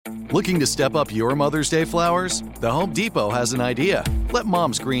Looking to step up your Mother's Day flowers? The Home Depot has an idea. Let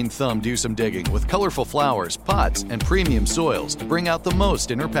Mom's green thumb do some digging with colorful flowers, pots, and premium soils to bring out the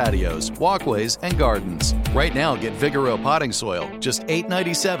most in her patios, walkways, and gardens. Right now, get Vigoro potting soil, just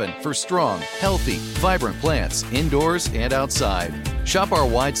 $8.97 for strong, healthy, vibrant plants indoors and outside. Shop our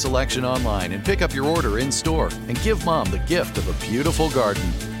wide selection online and pick up your order in-store and give Mom the gift of a beautiful garden.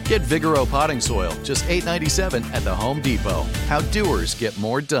 Get Vigoro potting soil, just $8.97 at the Home Depot. How doers get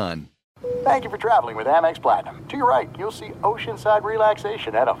more done. Thank you for traveling with Amex Platinum. To your right, you'll see oceanside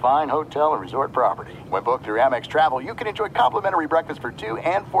relaxation at a fine hotel and resort property. When booked through Amex Travel, you can enjoy complimentary breakfast for 2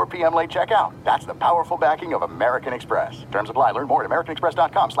 and 4 p.m. late checkout. That's the powerful backing of American Express. Terms apply. Learn more at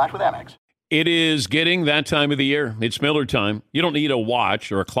americanexpress.com/withAmex. It is getting that time of the year. It's Miller time. You don't need a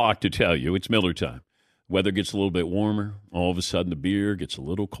watch or a clock to tell you. It's Miller time. Weather gets a little bit warmer. All of a sudden, the beer gets a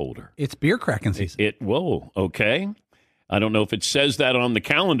little colder. It's beer cracking season. Whoa, okay. I don't know if it says that on the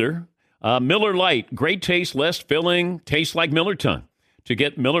calendar. Miller Lite, great taste, less filling, tastes like Miller time. To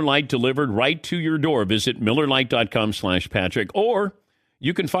get Miller Lite delivered right to your door, visit MillerLite.com/Patrick, or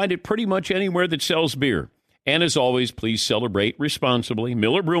you can find it pretty much anywhere that sells beer. And as always, please celebrate responsibly.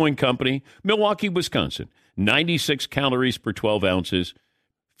 Miller Brewing Company, Milwaukee, Wisconsin. 96 calories per 12 ounces.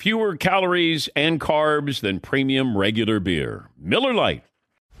 Fewer calories and carbs than premium regular beer. Miller Lite.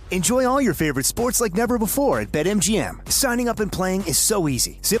 Enjoy all your favorite sports like never before at BetMGM. Signing up and playing is so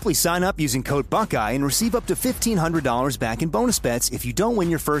easy. Simply sign up using code Buckeye and receive up to $1,500 back in bonus bets if you don't win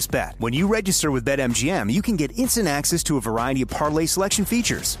your first bet. When you register with BetMGM, you can get instant access to a variety of parlay selection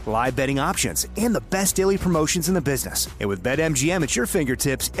features, live betting options, and the best daily promotions in the business. And with BetMGM at your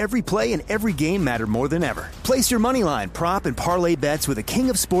fingertips, every play and every game matter more than ever. Place your moneyline, prop, and parlay bets with the king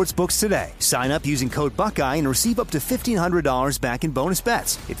of sportsbooks today. Sign up using code Buckeye and receive up to $1,500 back in bonus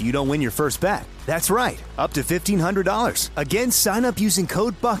bets if you don't win your first bet. That's right, up to $1,500. Again, sign up using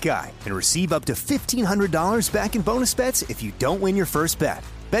code Buckeye and receive up to $1,500 back in bonus bets if you don't win your first bet.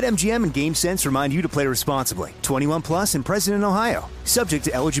 BetMGM and GameSense remind you to play responsibly. 21 plus and present in Ohio. Subject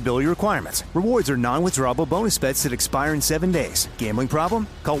to eligibility requirements. Rewards are non-withdrawable bonus bets that expire in 7 days. Gambling problem?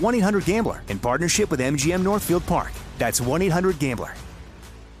 Call 1-800-GAMBLER in partnership with MGM Northfield Park. That's 1-800-GAMBLER.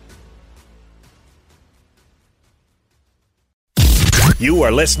 You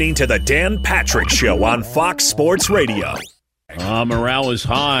are listening to the Dan Patrick Show on Fox Sports Radio. Morale is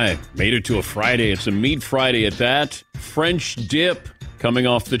high. Made it to a Friday. It's a meat Friday at that. French dip coming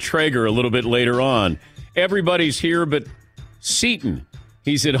off the Traeger a little bit later on. Everybody's here but Seton.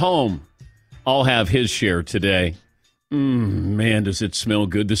 He's at home. I'll have his share today. Man, does it smell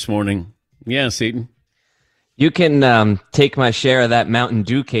good this morning. Yeah, Seton. You can take my share of that Mountain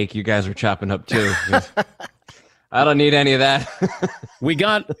Dew cake you guys are chopping up too. I don't need any of that.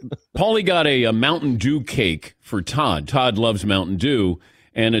 Paulie got a Mountain Dew cake for Todd. Todd loves Mountain Dew,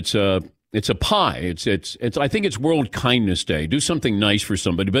 and it's a pie. It's I think it's World Kindness Day. Do something nice for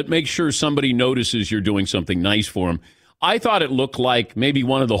somebody, but make sure somebody notices you're doing something nice for them. I thought it looked like maybe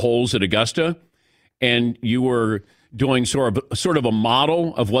one of the holes at Augusta, and you were doing sort of a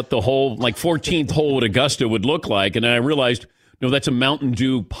model of what the hole, like 14th hole at Augusta would look like, and then I realized, no, that's a Mountain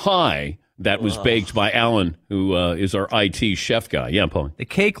Dew pie. That was baked by Alan, who is our IT chef guy. Yeah, Paul. The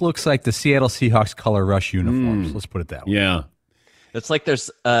cake looks like the Seattle Seahawks color rush uniforms. Let's put it that way. Yeah. It's like there's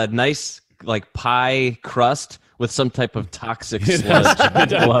a nice pie crust with some type of toxic sludge.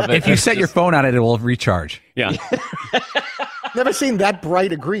 If you set your phone on it, it will recharge. Yeah. Never seen that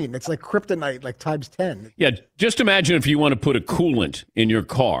bright a green. It's like kryptonite, like times 10. Yeah, just imagine if you want to put a coolant in your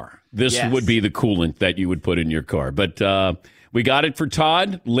car. This would be the coolant that you would put in your car. But we got it for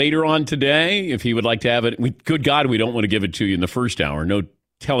Todd later on today. If he would like to have it, good God, we don't want to give it to you in the first hour. No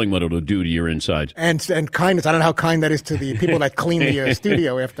telling what it'll do to your insides. And kindness. I don't know how kind that is to the people that clean the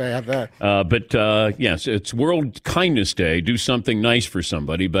studio after I have that. But yes, it's World Kindness Day. Do something nice for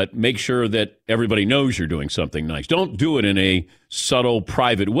somebody, but make sure that everybody knows you're doing something nice. Don't do it in a subtle,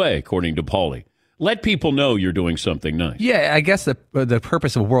 private way, according to Paulie. Let people know you're doing something nice. Yeah, I guess the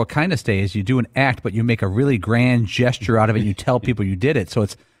purpose of World Kindness Day is you do an act, but you make a really grand gesture out of it, and you tell people you did it. So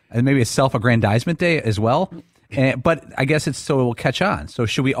it's maybe a self-aggrandizement day as well. But I guess it's so it will catch on. So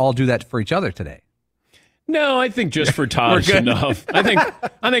should we all do that for each other today? No, I think just for Todd is enough. I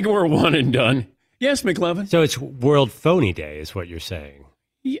think we're one and done. Yes, McLevin? So it's World Phony Day is what you're saying.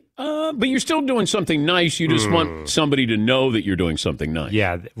 Yeah, but you're still doing something nice. You just want somebody to know that you're doing something nice.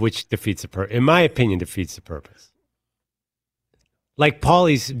 Yeah, which defeats the purpose. In my opinion, defeats the purpose. Like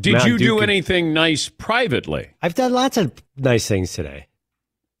Paulie's. Did you do anything nice privately? I've done lots of nice things today.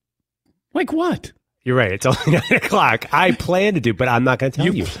 Like what? You're right. It's only 9 o'clock. I plan to do, but I'm not going to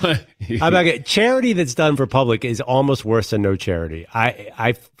tell you. I'm not gonna, charity that's done for public is almost worse than no charity.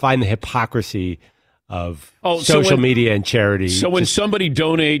 I find the hypocrisy of social media and charity. So when somebody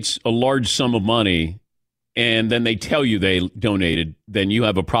donates a large sum of money and then they tell you they donated, then you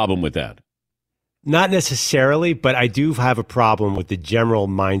have a problem with that. Not necessarily, but I do have a problem with the general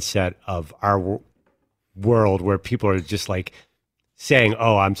mindset of our world where people are just like saying,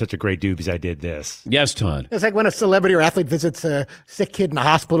 oh, I'm such a great dude because I did this. Yes, Todd. It's like when a celebrity or athlete visits a sick kid in a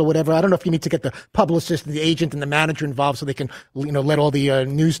hospital or whatever. I don't know if you need to get the publicist and the agent and the manager involved so they can, let all the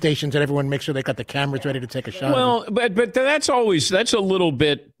news stations and everyone make sure they got the cameras ready to take a shot. Well, but that's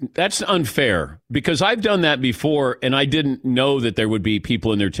unfair because I've done that before and I didn't know that there would be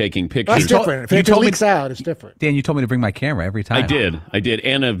people in there taking pictures. That's different. If it leaks out, it's different. Dan, you told me to bring my camera every time. I did,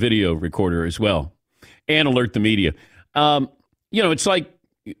 and a video recorder as well, and alert the media. It's like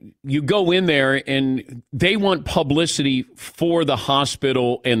you go in there and they want publicity for the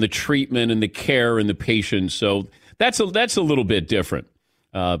hospital and the treatment and the care and the patients. So that's a little bit different.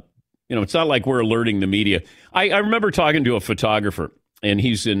 It's not like we're alerting the media. I remember talking to a photographer, and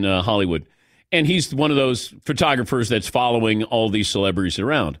he's in Hollywood, and he's one of those photographers that's following all these celebrities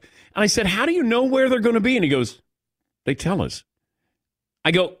around. And I said, how do you know where they're going to be? And he goes, they tell us.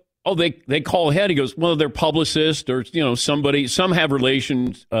 I go, oh, they call ahead. He goes, well, they're publicists or, somebody. Some have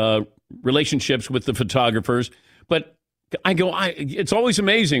relationships with the photographers. But I go, it's always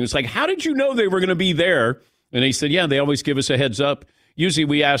amazing. It's like, how did you know they were going to be there? And they said, yeah, they always give us a heads up. Usually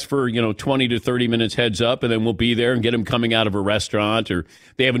we ask for, 20 to 30 minutes heads up, and then we'll be there and get them coming out of a restaurant, or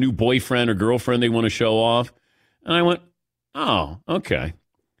they have a new boyfriend or girlfriend they want to show off. And I went, oh, okay.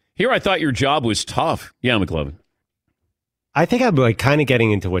 Here I thought your job was tough. Yeah, McLovin. I think I'm kind of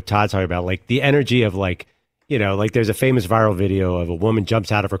getting into what Todd's talking about, like the energy of there's a famous viral video of a woman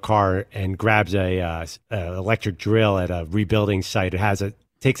jumps out of her car and grabs a electric drill at a rebuilding site. It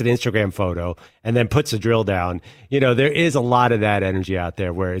takes an Instagram photo and then puts the drill down. There is a lot of that energy out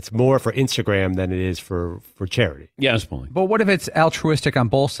there where it's more for Instagram than it is for charity. Yes, Paulie. But what if it's altruistic on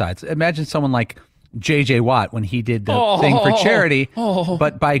both sides? Imagine someone like J.J. Watt when he did the thing for charity,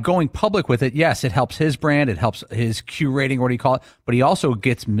 but by going public with it, yes, it helps his brand, it helps his Q rating, or what do you call it, but he also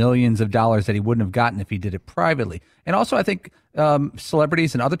gets millions of dollars that he wouldn't have gotten if he did it privately. And also, I think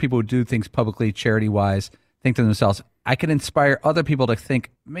celebrities and other people who do things publicly, charity-wise, think to themselves, I can inspire other people to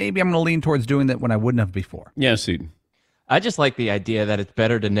think, maybe I'm going to lean towards doing that when I wouldn't have before. Yes, Eden. I just like the idea that it's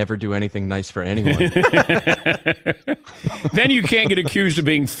better to never do anything nice for anyone. Then you can't get accused of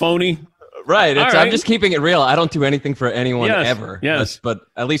being phony. Right. I'm just keeping it real. I don't do anything for anyone ever. Yes. But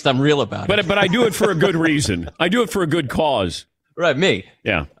at least I'm real about it. But I do it for a good reason. I do it for a good cause. Right. Me.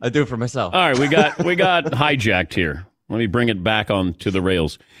 Yeah. I do it for myself. All right. We got hijacked here. Let me bring it back on to the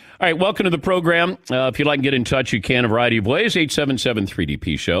rails. All right. Welcome to the program. If you'd like to get in touch, you can a variety of ways.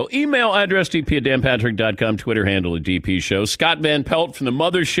 877-3DP Show. Email address dp@danpatrick.com. Twitter handle at DP Show. Scott Van Pelt from the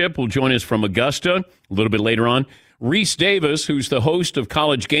Mothership will join us from Augusta a little bit later on. Reese Davis, who's the host of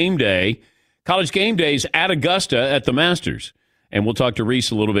College Game Day. College Game Days at Augusta at the Masters. And we'll talk to Reese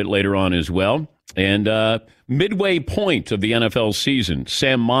a little bit later on as well. And midway point of the NFL season,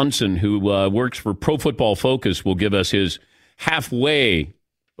 Sam Monson, who works for Pro Football Focus, will give us his halfway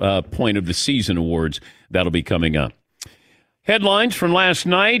point of the season awards. That'll be coming up. Headlines from last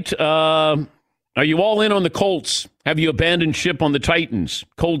night. Are you all in on the Colts? Have you abandoned ship on the Titans?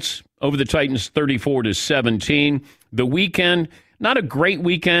 Colts over the Titans 34-17. The weekend, not a great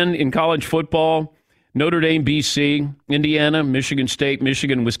weekend in college football. Notre Dame, BC, Indiana, Michigan State,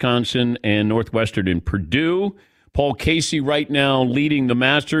 Michigan, Wisconsin, and Northwestern and Purdue. Paul Casey right now leading the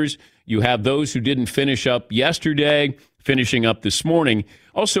Masters. You have those who didn't finish up yesterday, finishing up this morning.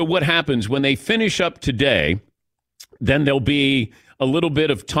 Also, what happens when they finish up today, then there'll be a little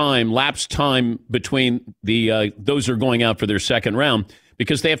bit of time, lapsed time between those who are going out for their second round,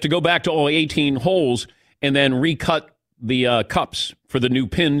 because they have to go back to all 18 holes and then recut the cups for the new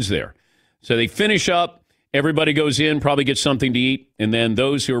pins there. So they finish up, everybody goes in, probably gets something to eat, and then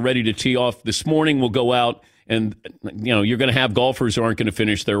those who are ready to tee off this morning will go out, and you're going to have golfers who aren't going to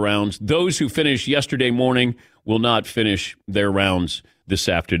finish their rounds. Those who finished yesterday morning will not finish their rounds this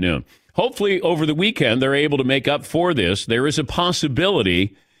afternoon. Hopefully over the weekend they're able to make up for this. There is a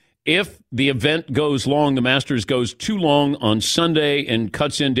possibility if the event goes long, the Masters goes too long on Sunday and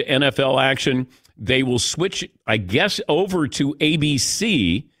cuts into NFL action, they will switch, I guess, over to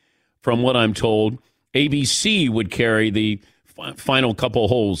ABC. From what I'm told, ABC would carry the final couple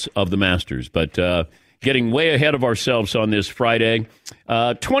holes of the Masters. But getting way ahead of ourselves on this Friday.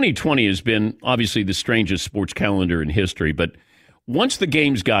 2020 has been obviously the strangest sports calendar in history. But once the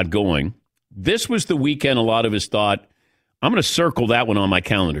games got going, This was the weekend a lot of us thought, I'm going to circle that one on my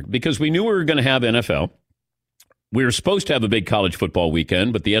calendar because we knew we were going to have NFL. We were supposed to have a big college football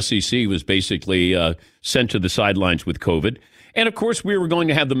weekend, but the SEC was basically sent to the sidelines with COVID. And, of course, we were going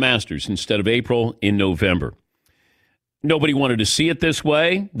to have the Masters instead of April in November. Nobody wanted to see it this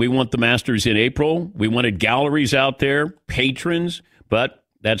way. We want the Masters in April. We wanted galleries out there, patrons, but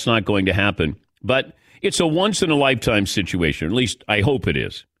that's not going to happen. But it's a once-in-a-lifetime situation. At least I hope it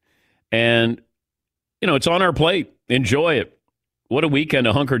is. And, it's on our plate. Enjoy it. What a weekend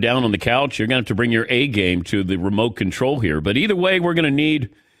to hunker down on the couch. You're going to have to bring your A game to the remote control here. But either way, we're going to need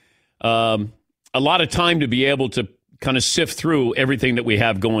a lot of time to be able to kind of sift through everything that we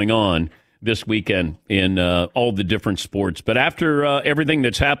have going on this weekend in all the different sports. But after everything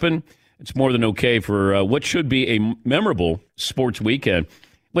that's happened, it's more than okay for what should be a memorable sports weekend.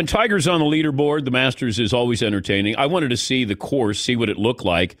 When Tiger's on the leaderboard, the Masters is always entertaining. I wanted to see the course, see what it looked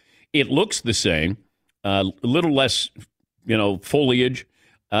like. It looks the same, a little less, foliage.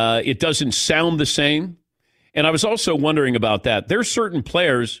 It doesn't sound the same. And I was also wondering about that. There are certain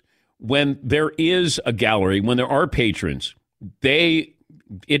players, when there is a gallery, when there are patrons,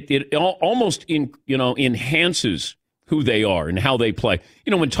 it almost enhances who they are and how they play.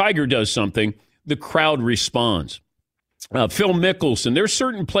 When Tiger does something, the crowd responds. Phil Mickelson, there's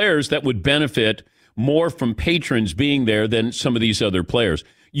certain players that would benefit more from patrons being there than some of these other players.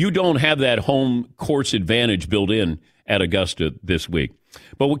 You don't have that home course advantage built in at Augusta this week.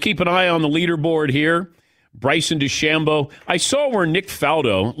 But we'll keep an eye on the leaderboard here. Bryson DeChambeau. I saw where Nick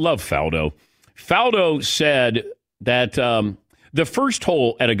Faldo, love Faldo, Faldo said that the first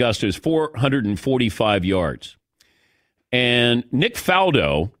hole at Augusta is 445 yards. And Nick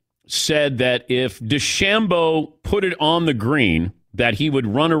Faldo said that if DeChambeau put it on the green, that he would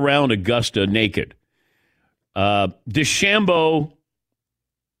run around Augusta naked. DeChambeau,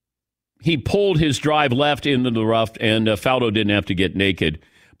 he pulled his drive left into the rough, and Faldo didn't have to get naked.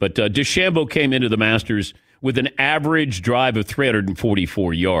 But DeChambeau came into the Masters with an average drive of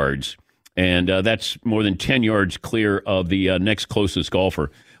 344 yards, and that's more than 10 yards clear of the next closest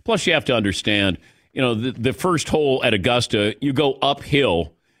golfer. Plus, you have to understand, the first hole at Augusta, you go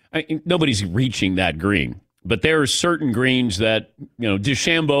uphill. Nobody's reaching that green. But there are certain greens that,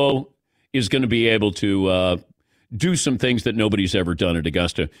 DeChambeau is going to be able to do some things that nobody's ever done at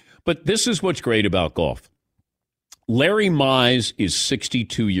Augusta. But this is what's great about golf. Larry Mize is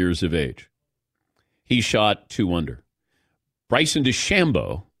 62 years of age. He shot 2 under. Bryson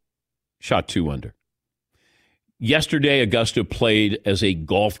DeChambeau shot 2 under. Yesterday, Augusta played as a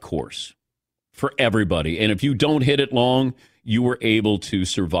golf course for everybody. And if you don't hit it long, you were able to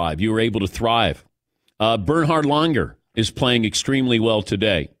survive. You were able to thrive. Bernhard Langer is playing extremely well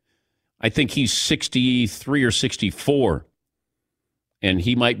today. I think he's 63 or 64. And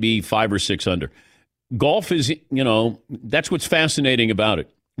he might be 5 or 6 under. Golf is, that's what's fascinating about it.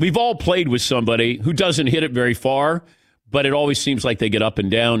 We've all played with somebody who doesn't hit it very far, but it always seems like they get up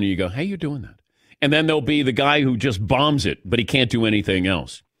and down, and you go, hey, you're doing that. And then there'll be the guy who just bombs it, but he can't do anything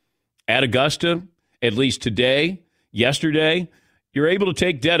else. At Augusta, at least today, yesterday, you're able to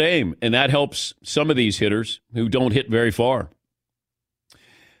take dead aim, and that helps some of these hitters who don't hit very far.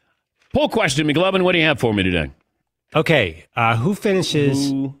 Poll question, McLovin, what do you have for me today? Okay, who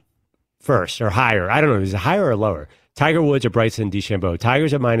finishes first or higher? I don't know. Is it higher or lower? Tiger Woods or Bryson DeChambeau?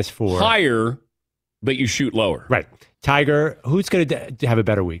 Tiger's at -4. Higher, but you shoot lower. Right. Tiger, who's going to have a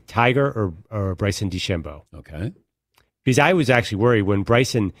better week? Tiger or Bryson DeChambeau? Okay. Because I was actually worried when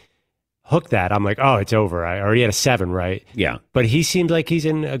Bryson hooked that. I'm like, oh, it's over. I already had a 7, right? Yeah. But he seems like he's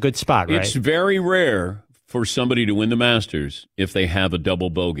in a good spot, right? It's very rare for somebody to win the Masters if they have a double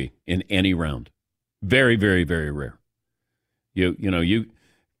bogey in any round. Very, very, very rare.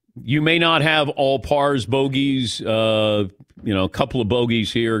 You may not have all pars, bogeys, a couple of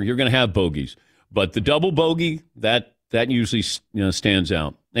bogeys here. You're going to have bogeys. But the double bogey, that usually stands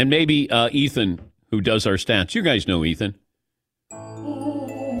out. And maybe Ethan, who does our stats. You guys know Ethan.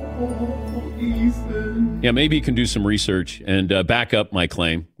 Ethan. Yeah, maybe you can do some research and back up my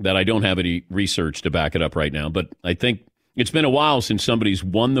claim that I don't have any research to back it up right now. But I think it's been a while since somebody's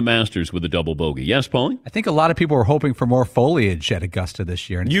won the Masters with a double bogey. Yes, Paulie? I think a lot of people were hoping for more foliage at Augusta this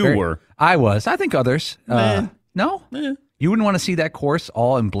year. And were. I was. I think others. No? Eh. You wouldn't want to see that course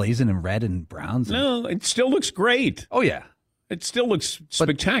all emblazoned in red and browns? No, it still looks great. Oh, yeah. It still looks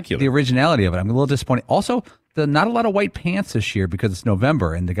spectacular. The originality of it, I'm a little disappointed. Also, not a lot of white pants this year because it's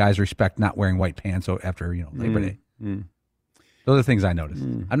November, and the guys respect not wearing white pants after Labor Day. Those are things I noticed.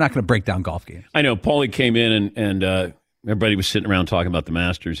 I'm not going to break down golf games. I know. Paulie came in and everybody was sitting around talking about the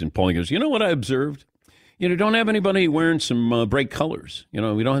Masters, and Paulie goes, you know what I observed? don't have anybody wearing some bright colors. We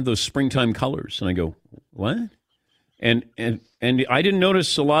don't have those springtime colors. And I go, what? And I didn't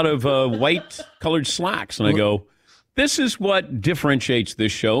notice a lot of white colored slacks. And I go, this is what differentiates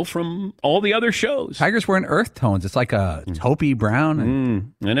this show from all the other shows. Tiger's wearing earth tones. It's like a taupey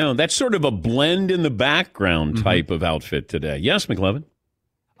brown. I know. That's sort of a blend in the background type of outfit today. Yes, McLevin?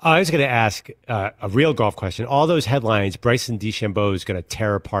 I was going to ask a real golf question. All those headlines, Bryson DeChambeau is going to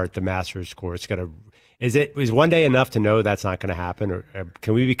tear apart the Masters course. Is one day enough to know that's not going to happen? Or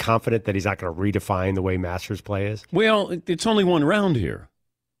can we be confident that he's not going to redefine the way Masters play is? Well, it's only one round here.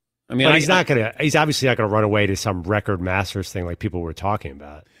 I mean, he's obviously not going to run away to some record Masters thing like people were talking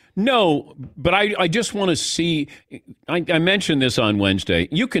about. No, but I just want to see. I mentioned this on Wednesday.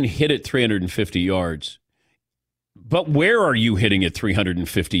 You can hit it 350 yards, but where are you hitting it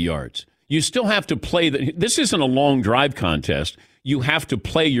 350 yards? You still have to play. This isn't a long drive contest. You have to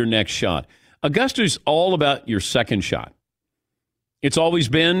play your next shot. Augusta's all about your second shot. It's always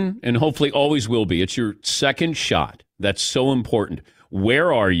been and hopefully always will be. It's your second shot. That's so important.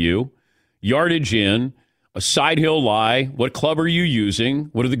 Where are you? Yardage in, a side hill lie. What club are you using?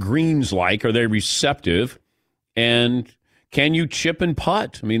 What are the greens like? Are they receptive? And can you chip and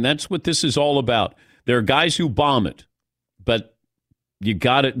putt? I mean, that's what this is all about. There are guys who bomb it, but you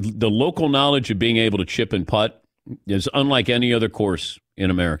got it. The local knowledge of being able to chip and putt is unlike any other course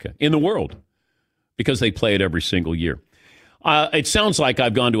in America, in the world, because they play it every single year. It sounds like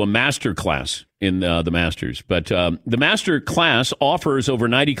I've gone to a master class in the Masters, but the master class offers over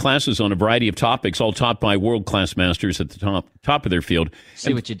 90 classes on a variety of topics, all taught by world-class masters at the top of their field.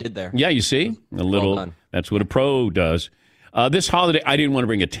 See what you did there. Yeah, you see? A little. Well, that's what a pro does. This holiday, I didn't want to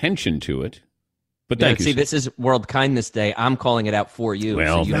bring attention to it, but thank you. See, this is World Kindness Day. I'm calling it out for you.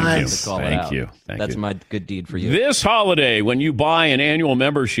 Well, so you thank don't you. have to call Thank it out. you. That's my good deed for you. This holiday, when you buy an annual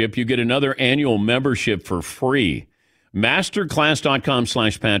membership, you get another annual membership for free.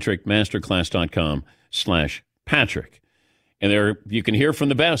 Masterclass.com/Patrick, masterclass.com/Patrick. And there you can hear from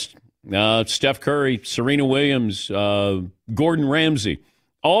the best. Steph Curry, Serena Williams, Gordon Ramsay,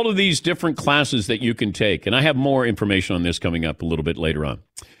 all of these different classes that you can take. And I have more information on this coming up a little bit later on.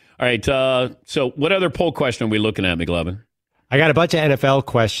 All right, so what other poll question are we looking at, McLevin? I got a bunch of NFL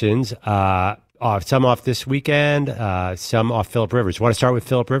questions, some off this weekend, some off Phillip Rivers. Want to start with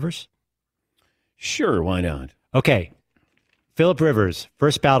Phillip Rivers? Sure, why not? Okay. Phillip Rivers,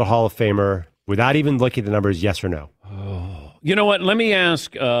 first ballot Hall of Famer, without even looking at the numbers, yes or no? Oh. You know what? Let me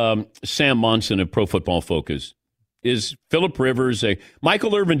ask Sam Monson of Pro Football Focus. Is Phillip Rivers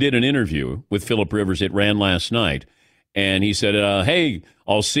Michael Irvin did an interview with Phillip Rivers. It ran last night. And he said, hey,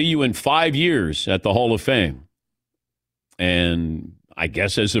 I'll see you in 5 years at the Hall of Fame. And I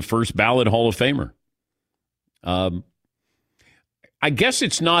guess as a first ballot Hall of Famer. I guess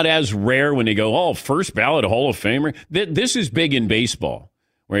it's not as rare when they go, first ballot Hall of Famer. This is big in baseball,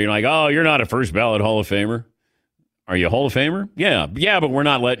 where you're like, you're not a first ballot Hall of Famer. Are you a Hall of Famer? Yeah, but we're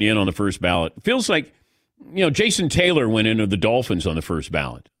not letting you in on the first ballot. It feels like, Jason Taylor went into the Dolphins on the first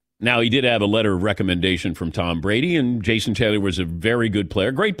ballot. Now, he did have a letter of recommendation from Tom Brady, and Jason Taylor was a very good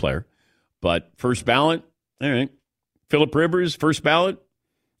player, great player. But first ballot, all right. Phillip Rivers, first ballot.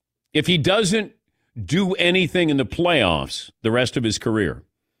 If he doesn't do anything in the playoffs the rest of his career,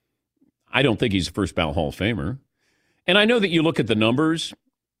 I don't think he's a first ballot Hall of Famer. And I know that you look at the numbers,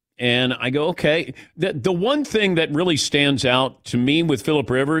 and I go, okay, the one thing that really stands out to me with Phillip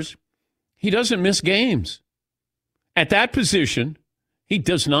Rivers, he doesn't miss games. At that position, he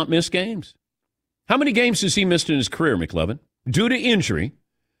does not miss games. How many games has he missed in his career, McLevin? Due to injury?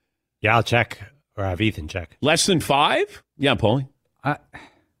 Yeah, I'll check, or have Ethan check. Less than 5? Yeah, Paulie. I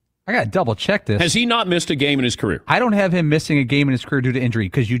got to double check this. Has he not missed a game in his career? I don't have him missing a game in his career due to injury,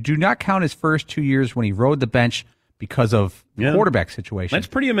 because you do not count his first 2 years when he rode the bench because of the quarterback situation. That's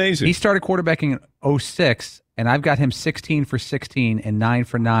pretty amazing. He started quarterbacking in 2006, and I've got him 16 for 16 and 9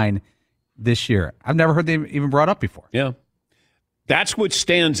 for 9 this year. I've never heard them even brought up before. Yeah. That's what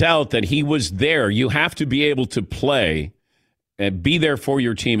stands out, that he was there. You have to be able to play and be there for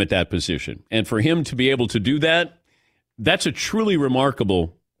your team at that position. And for him to be able to do that, that's a truly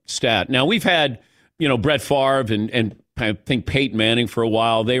remarkable stat. Now, we've had, Brett Favre and I think Peyton Manning for a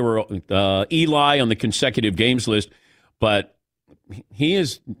while. They were Eli on the consecutive games list, but he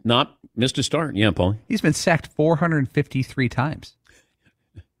has not missed a start. Yeah, Paulie? He's been sacked 453 times.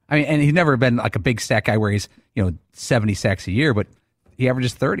 I mean, and he's never been like a big sack guy where he's, 70 sacks a year, but he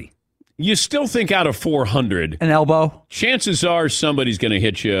averages 30. You still think out of 400, an elbow, chances are somebody's going to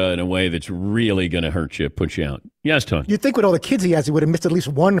hit you in a way that's really going to hurt you, put you out. Yes, Tony. You'd think with all the kids he has, he would have missed at least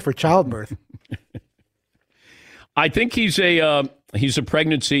one for childbirth. I think he's a He's a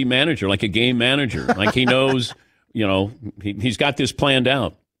pregnancy manager, like a game manager. Like he knows, he's got this planned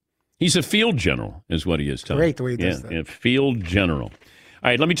out. He's a field general, is what he is. Tom. Great the way he does that. Yeah, field general. All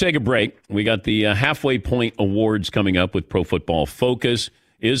right, let me take a break. We got the halfway point awards coming up with Pro Football Focus.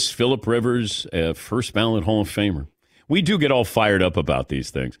 Is Phillip Rivers a first ballot Hall of Famer? We do get all fired up about these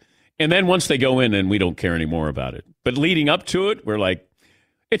things. And then once they go in, then we don't care anymore about it. But leading up to it, we're like,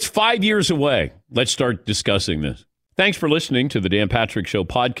 it's 5 years away. Let's start discussing this. Thanks for listening to the Dan Patrick Show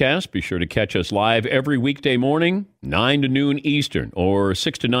podcast. Be sure to catch us live every weekday morning, 9 to noon Eastern or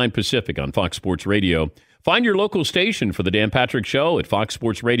 6 to 9 Pacific on Fox Sports Radio. Find your local station for the Dan Patrick Show at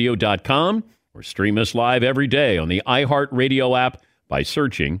foxsportsradio.com or stream us live every day on the iHeartRadio app by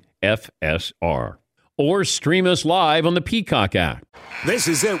searching FSR. Or stream us live on the Peacock app. This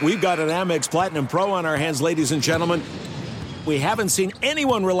is it. We've got an Amex Platinum Pro on our hands, ladies and gentlemen. We haven't seen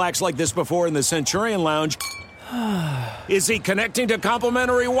anyone relax like this before in the Centurion Lounge. Is he connecting to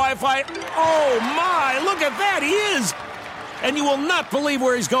complimentary Wi-Fi? Oh, my. Look at that. He is. And you will not believe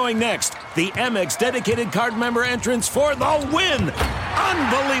where he's going next. The Amex dedicated card member entrance for the win.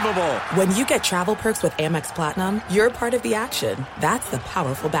 Unbelievable. When you get travel perks with Amex Platinum, you're part of the action. That's the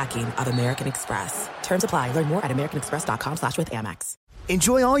powerful backing of American Express. Terms apply. Learn more at americanexpress.com/withAmex.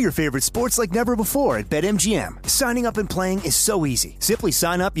 Enjoy all your favorite sports like never before at BetMGM. Signing up and playing is so easy. Simply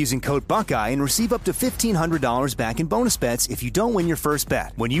sign up using code Buckeye and receive up to $1,500 back in bonus bets if you don't win your first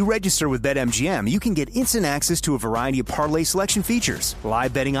bet. When you register with BetMGM, you can get instant access to a variety of parlay selection features,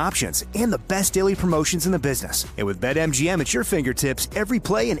 live betting options, and the best daily promotions in the business. And with BetMGM at your fingertips, every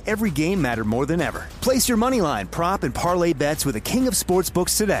play and every game matter more than ever. Place your moneyline, prop, and parlay bets with the king of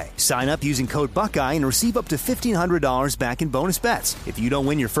sportsbooks today. Sign up using code Buckeye and receive up to $1,500 back in bonus bets if you don't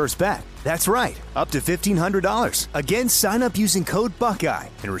win your first bet. That's right, up to $1,500. Again, sign up using code Buckeye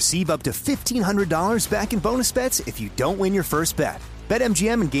and receive up to $1,500 back in bonus bets if you don't win your first bet.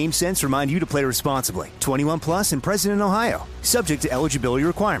 BetMGM and GameSense remind you to play responsibly. 21 plus and present in Ohio. Subject to eligibility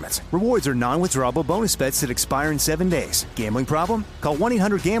requirements. Rewards are non-withdrawable bonus bets that expire in 7 days. Gambling problem? Call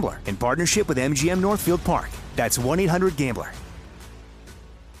 1-800-GAMBLER in partnership with MGM Northfield Park. That's 1-800-GAMBLER.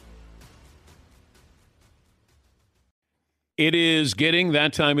 It is getting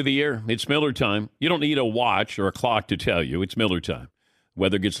that time of the year. It's Miller time. You don't need a watch or a clock to tell you. It's Miller time.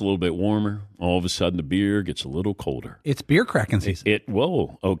 Weather gets a little bit warmer. All of a sudden, the beer gets a little colder. It's beer cracking season.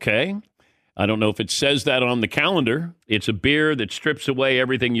 Whoa, okay. I don't know if it says that on the calendar. It's a beer that strips away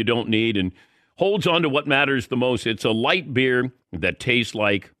everything you don't need and holds on to what matters the most. It's a light beer that tastes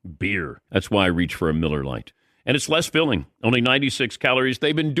like beer. That's why I reach for a Miller Lite. And it's less filling, only 96 calories.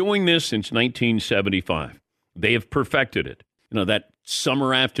 They've been doing this since 1975. They have perfected it. That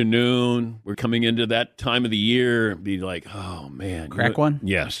summer afternoon, we're coming into that time of the year, be like, oh, man. Crack one?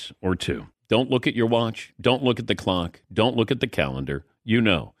 Yes, or two. Don't look at your watch. Don't look at the clock. Don't look at the calendar.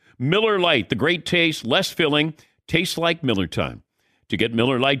 Miller Lite, the great taste, less filling, tastes like Miller time. To get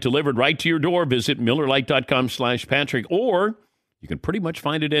Miller Lite delivered right to your door, visit MillerLite.com/Patrick, or you can pretty much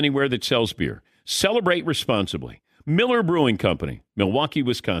find it anywhere that sells beer. Celebrate responsibly. Miller Brewing Company, Milwaukee,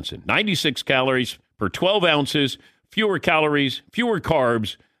 Wisconsin. 96 calories per 12 ounces. Fewer calories, fewer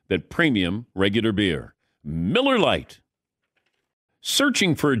carbs than premium regular beer. Miller Lite.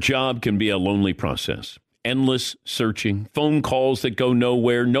 Searching for a job can be a lonely process. Endless searching, phone calls that go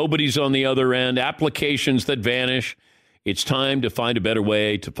nowhere, nobody's on the other end, applications that vanish. It's time to find a better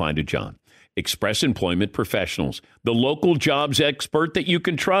way to find a job. Express Employment Professionals, the local jobs expert that you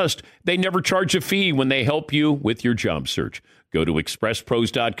can trust. They never charge a fee when they help you with your job search. Go to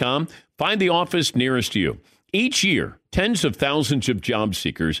expresspros.com, find the office nearest you. Each year, tens of thousands of job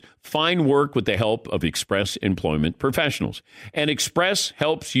seekers find work with the help of Express Employment Professionals. And Express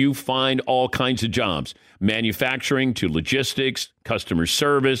helps you find all kinds of jobs, manufacturing to logistics, customer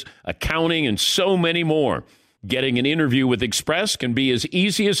service, accounting, and so many more. Getting an interview with Express can be as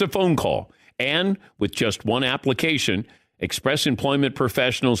easy as a phone call. And with just one application, Express Employment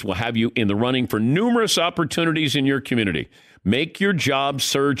Professionals will have you in the running for numerous opportunities in your community. Make your job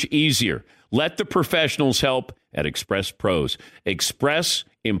search easier. Let the professionals help at Express Pros. Express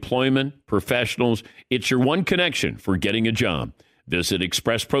Employment Professionals. It's your one connection for getting a job. Visit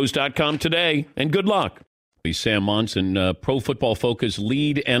expresspros.com today, and good luck. Sam Monson, Pro Football Focus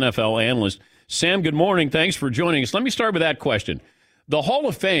lead NFL analyst. Sam, good morning. Thanks for joining us. Let me start with that question. The Hall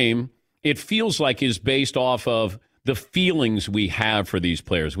of Fame, it feels like, is based off of the feelings we have for these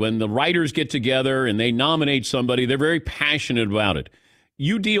players. When the writers get together and they nominate somebody, they're very passionate about it.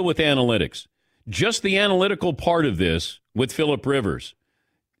 You deal with analytics. Just the analytical part of this with Phillip Rivers.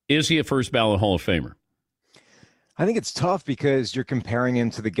 Is he a first ballot Hall of Famer? I think it's tough because you're comparing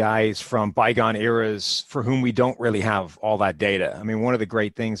him to the guys from bygone eras for whom we don't really have all that data. I mean, one of the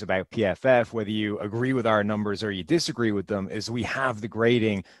great things about PFF, whether you agree with our numbers or you disagree with them, is we have the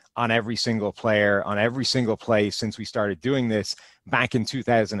grading on every single player, on every single play since we started doing this back in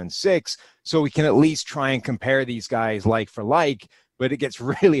 2006. So we can at least try and compare these guys like for like. But it gets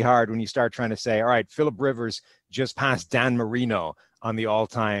really hard when you start trying to say, all right, Phillip Rivers just passed Dan Marino on the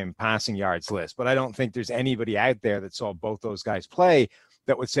all-time passing yards list. But I don't think there's anybody out there that saw both those guys play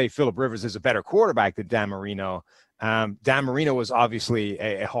that would say Phillip Rivers is a better quarterback than Dan Marino. Dan Marino was obviously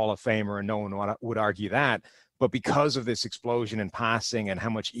a Hall of Famer, and no one would argue that. But because of this explosion in passing and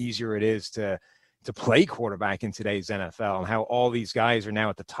how much easier it is to play quarterback in today's NFL and how all these guys are now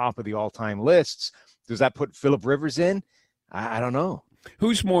at the top of the all-time lists, does that put Phillip Rivers in? I don't know.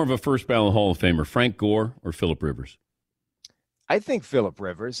 Who's more of a first ballot Hall of Famer, Frank Gore or Phillip Rivers? I think Phillip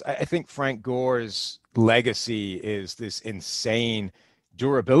Rivers. I think Frank Gore's legacy is this insane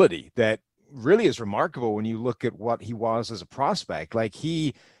durability that really is remarkable when you look at what he was as a prospect. Like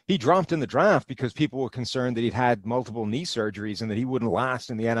he dropped in the draft because people were concerned that he'd had multiple knee surgeries and that he wouldn't last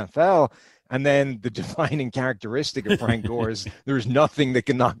in the NFL. And then the defining characteristic of Frank Gore is there's nothing that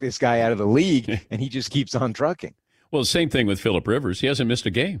can knock this guy out of the league, and he just keeps on trucking. Well, same thing with Phillip Rivers. He hasn't missed a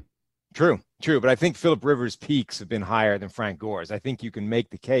game. True. But I think Phillip Rivers' peaks have been higher than Frank Gore's. I think you can make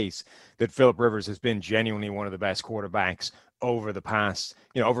the case that Phillip Rivers has been genuinely one of the best quarterbacks over the past,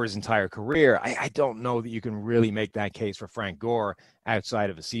 over his entire career. I don't know that you can really make that case for Frank Gore outside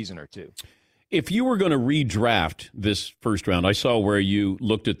of a season or two. If you were going to redraft this first round, I saw where you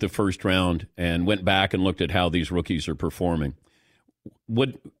looked at the first round and went back and looked at how these rookies are performing.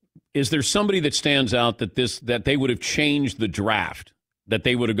 Is there somebody that stands out that they would have changed the draft, that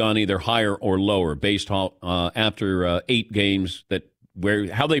they would have gone either higher or lower based on after 8 games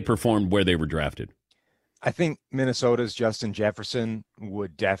how they performed where they were drafted? I think Minnesota's Justin Jefferson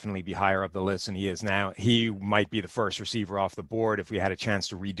would definitely be higher up the list than he is now. He might be the first receiver off the board if we had a chance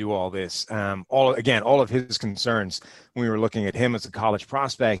to redo all this. All of his concerns when we were looking at him as a college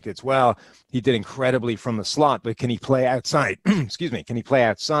prospect, it's, well, he did incredibly from the slot, but can he play outside? Excuse me. Can he play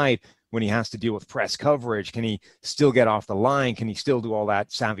outside when he has to deal with press coverage? Can he still get off the line? Can he still do all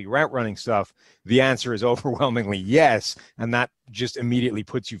that savvy route running stuff? The answer is overwhelmingly yes. And that just immediately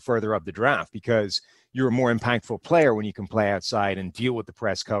puts you further up the draft because you're a more impactful player when you can play outside and deal with the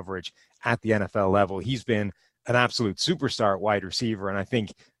press coverage at the NFL level. He's been an absolute superstar at wide receiver, and I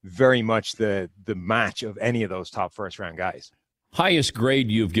think very much the match of any of those top first-round guys. Highest grade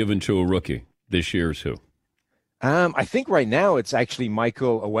you've given to a rookie this year is who? I think right now it's actually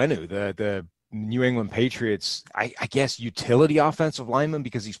Michael Onwenu, the New England Patriots, I guess, utility offensive lineman,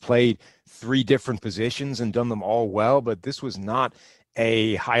 because he's played 3 different positions and done them all well, but this was not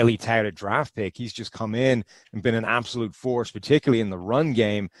a highly touted draft pick. He's just come in and been an absolute force, particularly in the run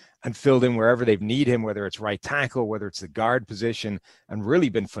game, and filled in wherever they've need him, whether it's right tackle, whether it's the guard position, and really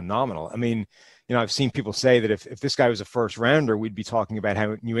been phenomenal. I mean, I've seen people say that if this guy was a first rounder, we'd be talking about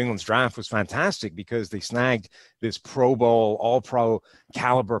how New England's draft was fantastic because they snagged this Pro Bowl, all pro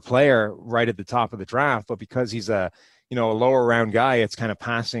caliber player right at the top of the draft. But because he's a lower round guy, it's kind of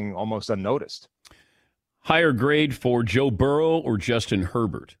passing almost unnoticed. Higher grade for Joe Burrow or Justin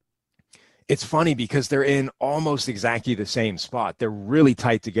Herbert? It's funny because they're in almost exactly the same spot. They're really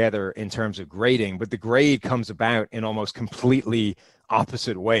tight together in terms of grading, but the grade comes about in almost completely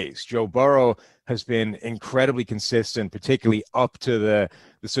opposite ways. Joe Burrow has been incredibly consistent, particularly up to the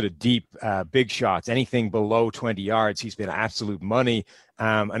sort of deep big shots. Anything below 20 yards, he's been absolute money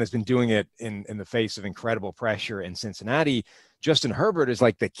and has been doing it in the face of incredible pressure in Cincinnati. Justin Herbert is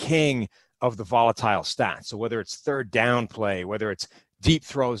like the king of the volatile stats. So whether it's third down play, whether it's deep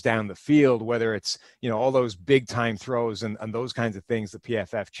throws down the field, whether it's, all those big time throws and those kinds of things, the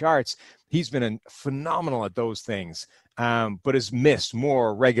PFF charts, he's been phenomenal at those things, but has missed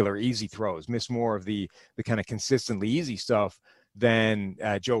more regular easy throws, missed more of the kind of consistently easy stuff than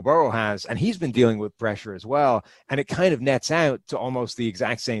Joe Burrow has. And he's been dealing with pressure as well. And it kind of nets out to almost the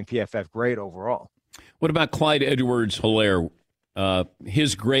exact same PFF grade overall. What about Clyde Edwards-Helaire?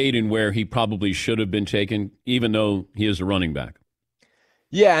 His grade and where he probably should have been taken, even though he is a running back.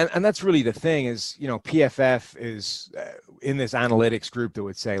 Yeah, and that's really the thing is, PFF is in this analytics group that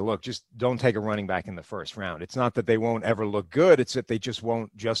would say, look, just don't take a running back in the first round. It's not that they won't ever look good. It's that they just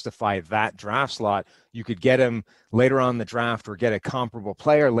won't justify that draft slot. You could get him later on in the draft or get a comparable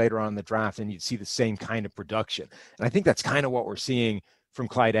player later on in the draft, and you'd see the same kind of production. And I think that's kind of what we're seeing from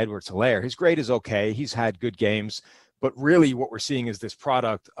Clyde Edwards-Helaire. His grade is okay. He's had good games. But really what we're seeing is this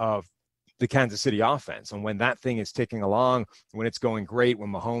product of the Kansas City offense. And when that thing is ticking along, when it's going great,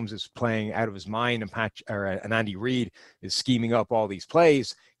 when Mahomes is playing out of his mind and Andy Reid is scheming up all these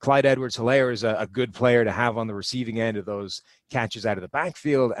plays, Clyde Edwards-Helaire is a good player to have on the receiving end of those catches out of the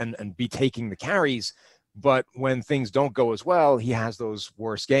backfield and be taking the carries. But when things don't go as well, he has those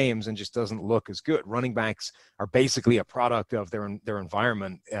worse games and just doesn't look as good. Running backs are basically a product of their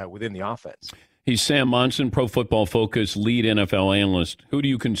environment within the offense. He's Sam Monson, Pro Football Focus lead NFL analyst. Who do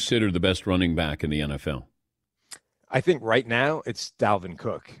you consider the best running back in the NFL? I think right now it's Dalvin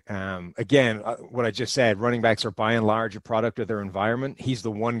Cook. Again, what I just said, running backs are by and large a product of their environment. He's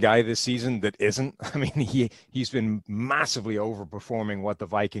the one guy this season that isn't. I mean, he's been massively overperforming what the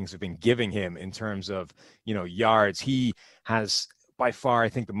Vikings have been giving him in terms of, yards. He has by far, I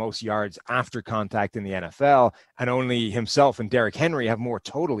think, the most yards after contact in the NFL, and only himself and Derrick Henry have more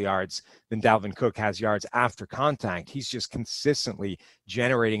total yards than Dalvin Cook has yards after contact. He's just consistently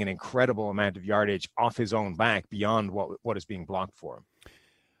generating an incredible amount of yardage off his own back beyond what is being blocked for him.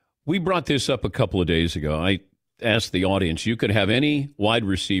 We brought this up a couple of days ago. I asked the audience, you could have any wide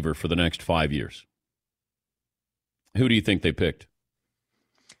receiver for the next 5 years. Who do you think they picked?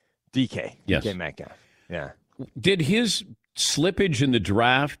 DK. Yes. DK Metcalf. Yeah. Did his slippage in the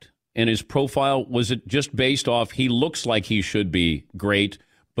draft and his profile, was it just based off he looks like he should be great,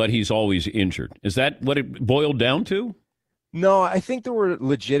 but he's always injured? Is that what it boiled down to? No, I think there were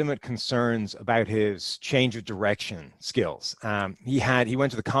legitimate concerns about his change of direction skills. He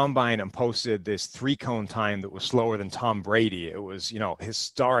went to the combine and posted this 3-cone time that was slower than Tom Brady. It was,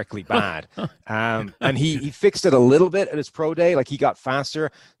 historically bad. And he fixed it a little bit at his pro day. Like, he got faster.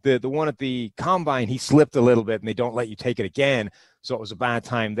 The one at the combine, he slipped a little bit and they don't let you take it again. So it was a bad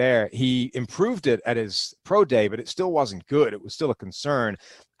time there. He improved it at his pro day, but it still wasn't good. It was still a concern,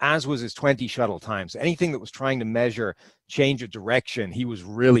 as was his 20 shuttle times. Anything that was trying to measure change of direction, he was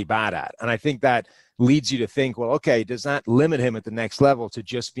really bad at. And I think that leads you to think, well, okay, does that limit him at the next level to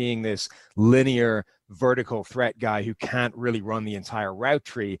just being this linear vertical threat guy who can't really run the entire route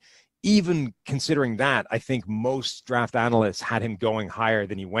tree? Even considering that, I think most draft analysts had him going higher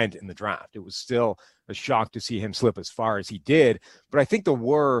than he went in the draft. It was still a shock to see him slip as far as he did. But I think there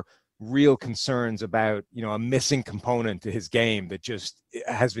were real concerns about, a missing component to his game that just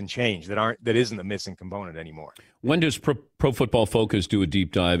has been changed, that isn't a missing component anymore. When does Pro Football Focus do a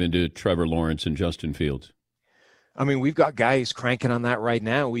deep dive into Trevor Lawrence and Justin Fields? I mean, we've got guys cranking on that right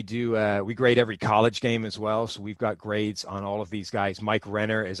now. We grade every college game as well. So we've got grades on all of these guys. Mike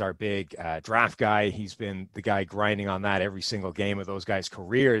Renner is our big draft guy. He's been the guy grinding on that every single game of those guys'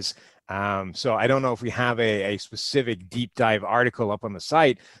 careers. So I don't know if we have a specific deep dive article up on the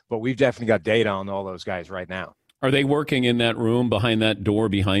site, but we've definitely got data on all those guys right now. Are they working in that room behind that door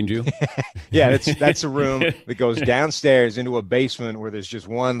behind you? Yeah, that's a room that goes downstairs into a basement where there's just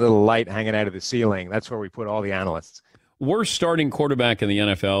one little light hanging out of the ceiling. That's where we put all the analysts. Worst starting quarterback in the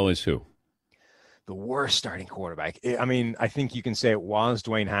NFL is who? The worst starting quarterback. I mean, I think you can say it was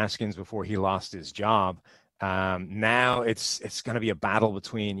Dwayne Haskins before he lost his job. Now it's going to be a battle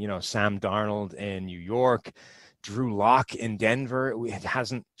between, Sam Darnold in New York, Drew Lock in Denver. It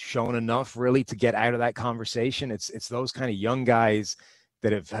hasn't shown enough really to get out of that conversation. It's those kind of young guys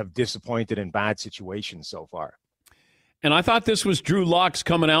that have disappointed in bad situations so far. And I thought this was Drew Lock's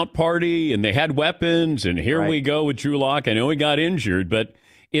coming out party, and they had weapons, and here we go with Drew Lock. I know he got injured, but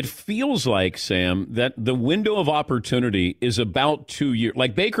it feels like, Sam, that the window of opportunity is about 2 years.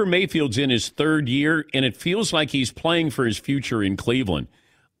 Like Baker Mayfield's in his third year, and it feels like he's playing for his future in Cleveland.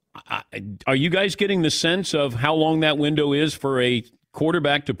 Are you guys getting the sense of how long that window is for a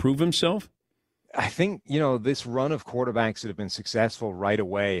quarterback to prove himself? I think, this run of quarterbacks that have been successful right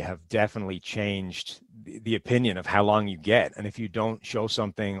away have definitely changed the opinion of how long you get. And if you don't show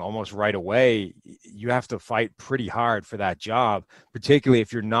something almost right away, you have to fight pretty hard for that job, particularly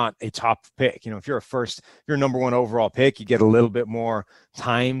if you're not a top pick. If you're you're a number one overall pick, you get a little bit more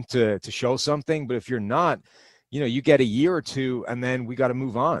time to show something. But if you're not, you get a year or two and then we got to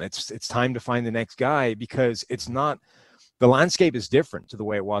move on. It's time to find the next guy, because the landscape is different to the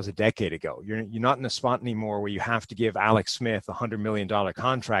way it was a decade ago. You're not in a spot anymore where you have to give Alex Smith a $100 million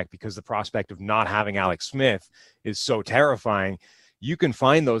contract because the prospect of not having Alex Smith is so terrifying. You can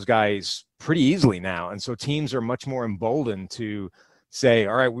find those guys pretty easily now. And so teams are much more emboldened to say,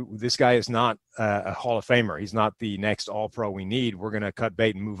 all right, this guy is not a Hall of Famer. He's not the next All-Pro we need. We're going to cut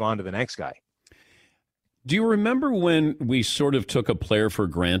bait and move on to the next guy. Do you remember when we sort of took a player for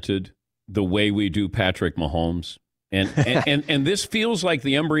granted the way we do Patrick Mahomes? And this feels like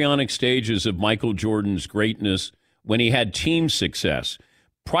the embryonic stages of Michael Jordan's greatness when he had team success.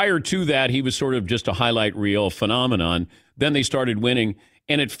 Prior to that, he was sort of just a highlight reel phenomenon. Then they started winning.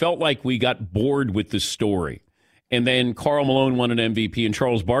 and it felt like we got bored with the story. And then Karl Malone won an MVP and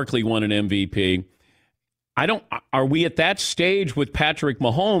Charles Barkley won an MVP. Are we at that stage with Patrick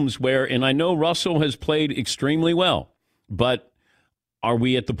Mahomes where, and I know Russell has played extremely well, but are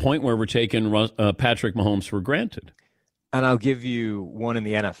we at the point where we're taking Patrick Mahomes for granted? And I'll give you one in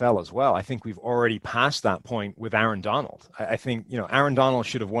the NFL as well. I think we've already passed that point with Aaron Donald. I think, Aaron Donald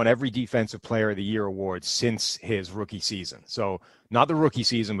should have won every Defensive Player of the Year award since his rookie season. So not the rookie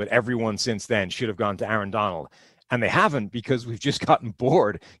season, but everyone since then should have gone to Aaron Donald. And they haven't, because we've just gotten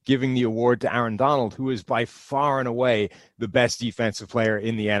bored giving the award to Aaron Donald, who is by far and away the best defensive player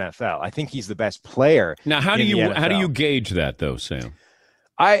in the NFL. I think he's the best player. Now, how do you gauge that, though, Sam?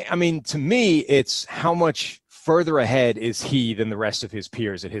 I mean, to me, it's how much further ahead is he than the rest of his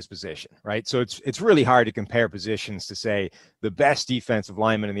peers at his position, right? So it's really hard to compare positions to say the best defensive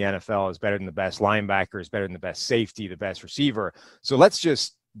lineman in the NFL is better than the best linebacker, is better than the best safety, the best receiver. So let's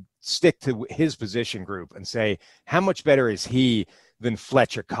just stick to his position group and say, how much better is he than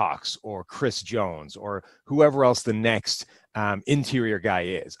Fletcher Cox or Chris Jones or whoever else the next interior guy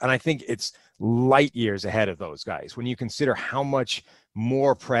is? And I think it's light years ahead of those guys when you consider how much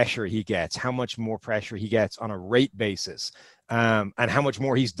more pressure he gets, how much more pressure he gets on a rate basis, and how much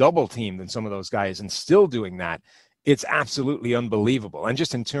more he's double teamed than some of those guys and still doing that. It's absolutely unbelievable. And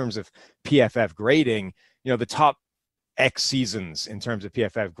just in terms of PFF grading, the top X seasons in terms of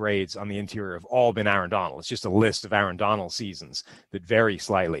PFF grades on the interior have all been Aaron Donald. It's just a list of Aaron Donald seasons that vary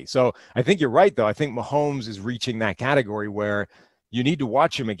slightly. So I think you're right, though. I think Mahomes is reaching that category where you need to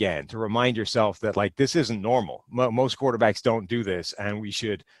watch him again to remind yourself that, this isn't normal. Most quarterbacks don't do this, and we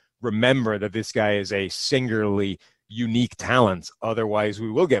should remember that this guy is a singularly unique talent. Otherwise, we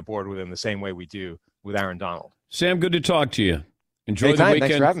will get bored with him the same way we do with Aaron Donald. Sam, good to talk to you. Enjoy Anytime. the weekend.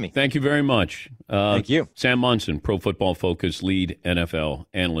 Thanks for having me. Thank you very much. Thank you. Sam Monson, Pro Football Focus lead NFL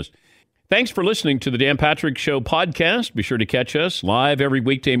analyst. Thanks for listening to the Dan Patrick Show podcast. Be sure to catch us live every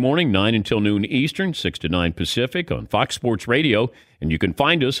weekday morning, 9 until noon Eastern, 6 to 9 Pacific on Fox Sports Radio. And you can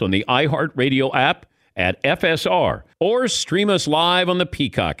find us on the iHeartRadio app at FSR or stream us live on the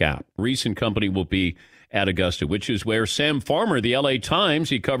Peacock app. Reese and company will be at Augusta, which is where Sam Farmer, the LA Times,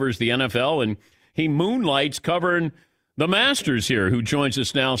 he covers the NFL, and he moonlights covering the Masters here, who joins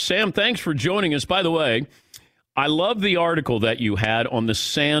us now. Sam, thanks for joining us. By the way, I love the article that you had on the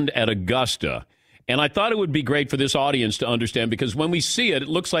sand at Augusta, and I thought it would be great for this audience to understand, because when we see it, it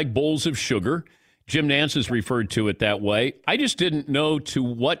looks like bowls of sugar. Jim Nantz has referred to it that way. I just didn't know to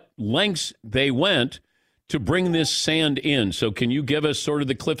what lengths they went to bring this sand in. So can you give us sort of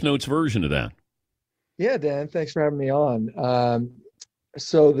the Cliff Notes version of that? Yeah, Dan, thanks for having me on.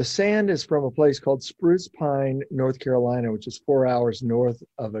 So the sand is from a place called Spruce Pine, North Carolina, which is 4 hours north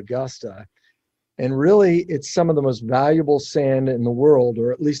of Augusta. And really, it's some of the most valuable sand in the world,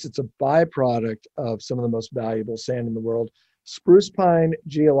 or at least it's a byproduct of some of the most valuable sand in the world. Spruce Pine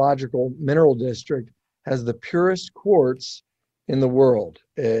Geological Mineral District has the purest quartz in the world.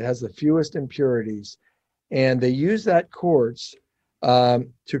 It has the fewest impurities. And they use that quartz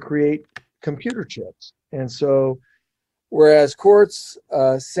to create computer chips. And so, whereas quartz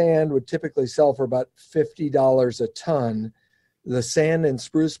sand would typically sell for about $50 a ton, the sand in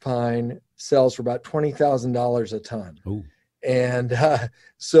Spruce Pine sells for about $20,000 a ton. Ooh. And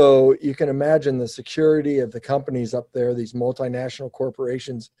so you can imagine the security of the companies up there. These multinational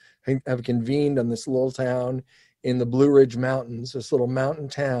corporations have convened on this little town in the Blue Ridge Mountains, this little mountain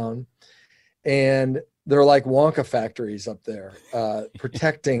town. And they're like Wonka factories up there,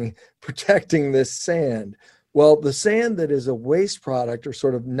 protecting this sand. Well, the sand that is a waste product, or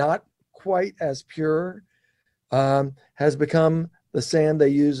sort of not quite as pure, has become the sand they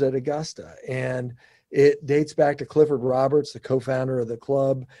use at Augusta. And it dates back to Clifford Roberts, the co-founder of the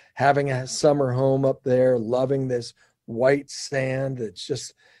club, having a summer home up there, loving this white sand that's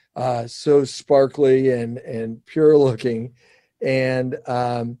just so sparkly and pure looking, and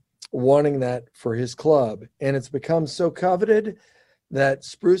wanting that for his club. And it's become so coveted that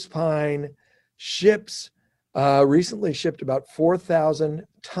Spruce Pine recently shipped about 4,000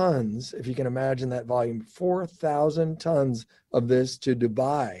 tons, if you can imagine that volume, 4,000 tons of this to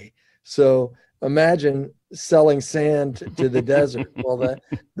Dubai. So imagine selling sand to the desert. Well,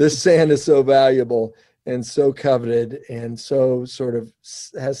 this sand is so valuable and so coveted and so sort of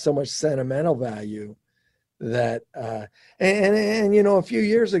has so much sentimental value that, and you know, a few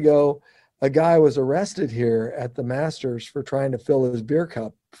years ago, a guy was arrested here at the Masters for trying to fill his beer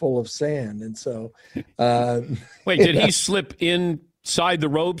cup full of sand. And so, wait, did he slip in side the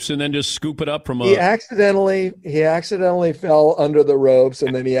ropes and then just scoop it up from He accidentally fell under the ropes,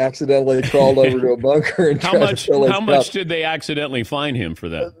 and then he accidentally crawled over to a bunker and How much did they accidentally fine him for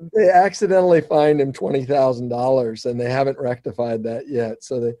that? They accidentally fined him $20,000, and they haven't rectified that yet.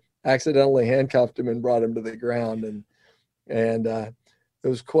 So they accidentally handcuffed him and brought him to the ground, and it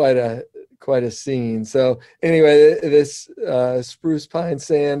was quite a scene. So anyway, this spruce pine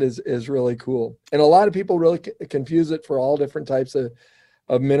sand is really cool, and a lot of people really confuse it for all different types of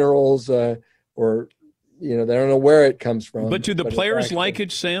minerals, or they don't know where it comes from. But do the players like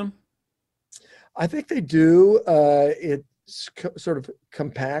it, Sam? I think they do. It sort of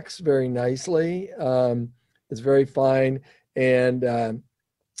compacts very nicely. It's very fine, and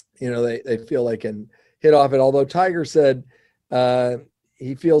they feel they can hit off it. Although Tiger said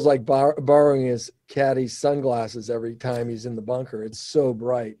he feels like borrowing his caddy's sunglasses every time he's in the bunker. It's so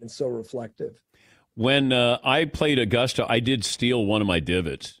bright and so reflective. When I played Augusta, I did steal one of my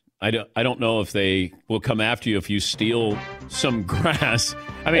divots. I don't know if they will come after you if you steal some grass.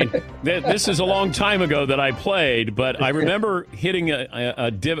 I mean, this is a long time ago that I played, but I remember hitting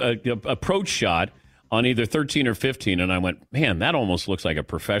a approach shot on either 13 or 15, and I went, man, that almost looks like a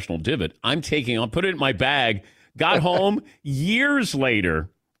professional divot. I'll put it in my bag, got home years later.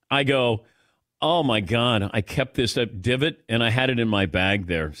 I go, oh, my God, I kept this divot, and I had it in my bag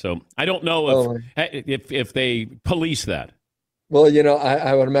there. So I don't know if they police that. Well,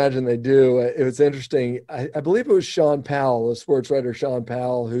 I would imagine they do. It was interesting. I believe it was Sean Powell, the sports writer Sean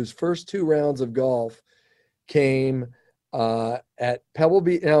Powell, whose first 2 rounds of golf came at Pebble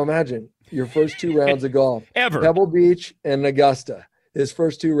Beach. Now imagine your first 2 rounds of golf. Ever. Pebble Beach and Augusta. His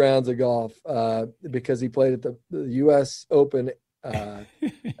first 2 rounds of golf because he played at the U.S. Open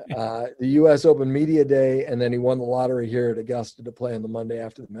the U.S. Open Media Day, and then he won the lottery here at Augusta to play on the Monday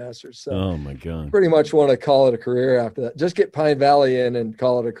after the Masters. So, oh my God, pretty much want to call it a career after that. Just get Pine Valley in and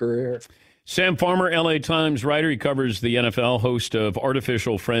call it a career. Sam Farmer, LA Times writer. He covers the NFL, host of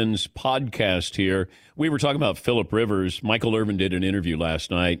Artificial Friends podcast here. We were talking about Phillip Rivers. Michael Irvin did an interview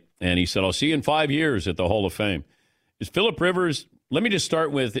last night, and he said, I'll see you in 5 years at the Hall of Fame. Is Phillip Rivers, let me just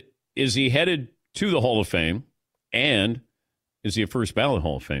start with, is he headed to the Hall of Fame, and is he a first ballot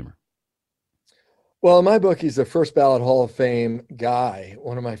Hall of Famer? Well, in my book, he's a first ballot Hall of Fame guy,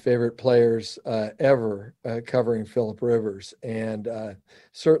 one of my favorite players ever, covering Phillip Rivers. And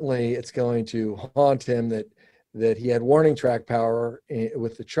certainly it's going to haunt him that he had warning track power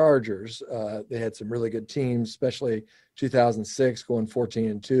with the Chargers. They had some really good teams, especially 2006, going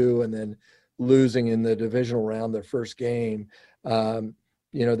 14-2, and then losing in the divisional round their first game.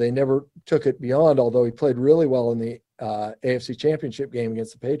 They never took it beyond, although he played really well in the AFC Championship game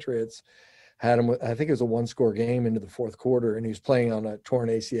against the Patriots. Had him, I think it was a 1-score game into the fourth quarter, and he was playing on a torn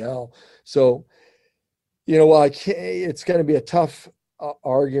ACL. So, while it's going to be a tough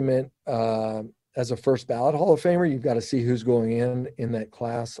argument as a first ballot Hall of Famer, you've got to see who's going in that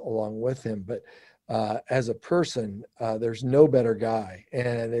class along with him. But as a person, there's no better guy,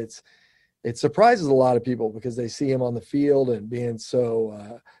 and it surprises a lot of people because they see him on the field and being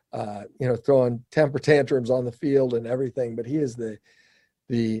so, throwing temper tantrums on the field and everything. But he is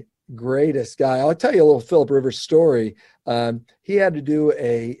the greatest guy. I'll tell you a little Phillip Rivers story. He had to do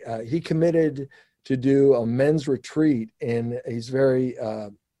he committed to do a men's retreat, and he's very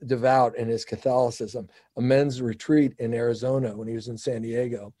devout in his Catholicism, a men's retreat in Arizona when he was in San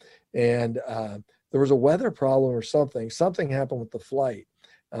Diego. And there was a weather problem or something. Something happened with the flight.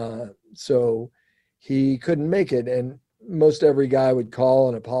 So he couldn't make it. And most every guy would call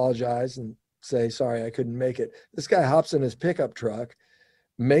and apologize and say, sorry, I couldn't make it. This guy hops in his pickup truck,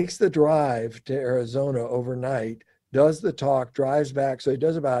 makes the drive to Arizona overnight, does the talk, drives back. So he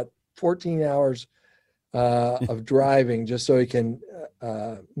does about 14 hours of driving just so he can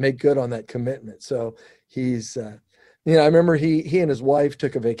make good on that commitment. So he's, I remember he and his wife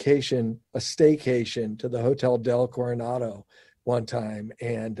took a staycation to the Hotel Del Coronado one time.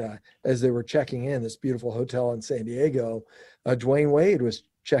 And as they were checking in, this beautiful hotel in San Diego, Dwayne Wade was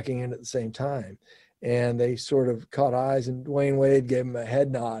checking in at the same time. And they sort of caught eyes, and Dwayne Wade gave him a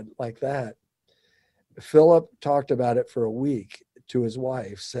head nod like that. Phillip talked about it for a week to his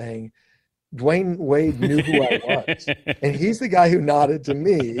wife, saying, Dwayne Wade knew who I was. And he's the guy who nodded to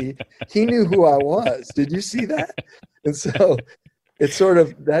me. He knew who I was. Did you see that? And so it's sort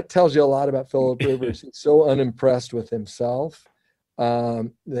of, that tells you a lot about Phillip Rivers. He's so unimpressed with himself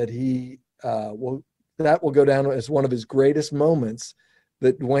that he will go down as one of his greatest moments,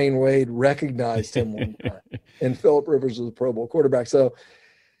 that Dwayne Wade recognized him one time. And Phillip Rivers was a Pro Bowl quarterback. So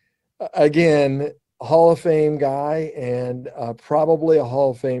again, Hall of Fame guy and probably a Hall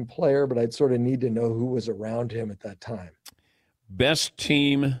of Fame player, but I'd sort of need to know who was around him at that time. Best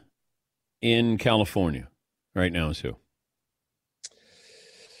team in California right now is who?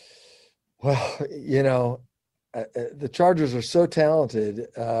 Well, the Chargers are so talented,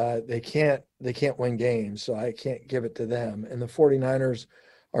 they can't win games, so I can't give it to them. And the 49ers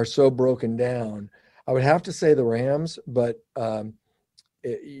are so broken down. I would have to say the Rams, but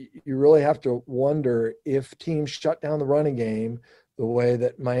you really have to wonder if teams shut down the running game the way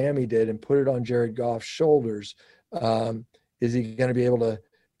that Miami did and put it on Jared Goff's shoulders. Is he going to be able to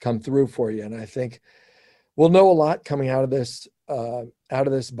come through for you? And I think we'll know a lot coming out of this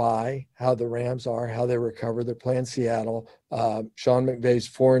bye, how the Rams are, how they recover. They're playing Seattle. Sean McVay's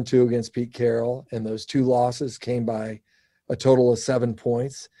 4-2 against Pete Carroll, and those 2 losses came by a total of 7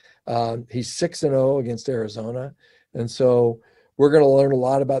 points. He's 6-0 against Arizona. And so we're going to learn a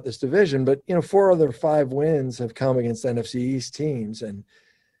lot about this division, but 4 other 5 wins have come against NFC East teams, and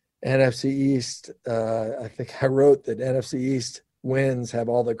NFC East, I think I wrote that NFC East wins have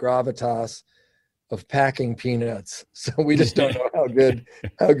all the gravitas of packing peanuts. So we just don't know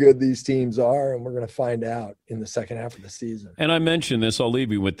how good these teams are, and we're going to find out in the second half of the season. And I mentioned this, I'll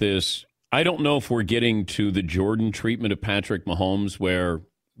leave you with this. I don't know if we're getting to the Jordan treatment of Patrick Mahomes, where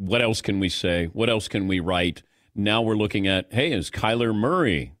what else can we say? What else can we write? Now we're looking at, hey, is Kyler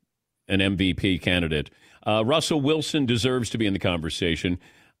Murray an MVP candidate? Russell Wilson deserves to be in the conversation.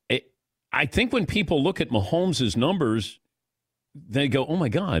 I think when people look at Mahomes' numbers, they go, oh, my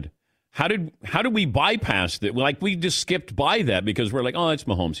God, how did we bypass that? Like, we just skipped by that because we're like, oh, it's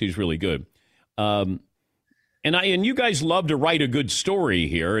Mahomes. He's really good. And you guys love to write a good story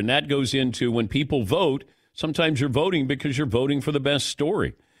here, and that goes into when people vote, sometimes you're voting because you're voting for the best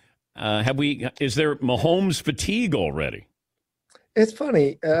story. Is there Mahomes fatigue already? It's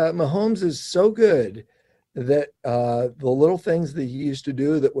funny. Mahomes is so good that the little things that he used to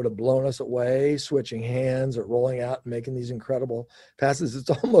do that would have blown us away, switching hands or rolling out and making these incredible passes, it's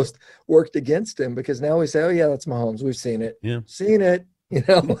almost worked against him, because now we say, oh, yeah, that's Mahomes. We've seen it. Yeah. Seen it,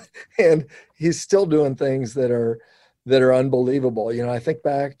 and he's still doing things that are unbelievable. I think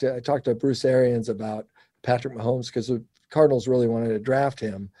back I talked to Bruce Arians about Patrick Mahomes because the Cardinals really wanted to draft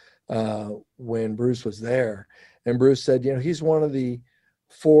him when Bruce was there. And Bruce said, he's one of the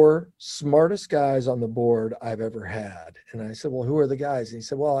 4 smartest guys on the board I've ever had. And I said, well, who are the guys? And he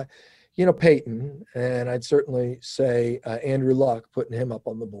said, well, Peyton, and I'd certainly say Andrew Luck, putting him up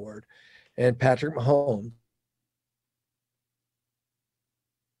on the board, and Patrick Mahomes.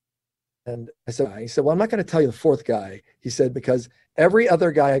 And he said, well, I'm not going to tell you the 4th guy. He said, because every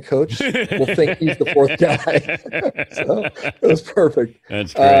other guy I coach will think he's the 4th guy. So it was perfect.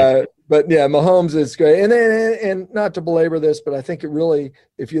 That's great. But yeah, Mahomes is great. And not to belabor this, but I think it really,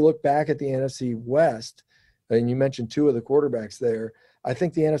 if you look back at the NFC West, and you mentioned 2 of the quarterbacks there, I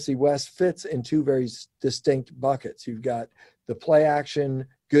think the NFC West fits in 2 very distinct buckets. You've got the play action,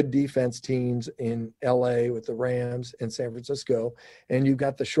 good defense teams in LA with the Rams and San Francisco. And you've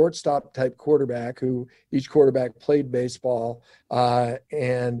got the shortstop type quarterback who each quarterback played baseball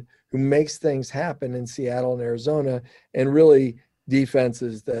and who makes things happen in Seattle and Arizona, and really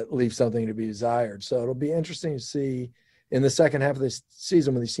defenses that leave something to be desired. So it'll be interesting to see in the second half of this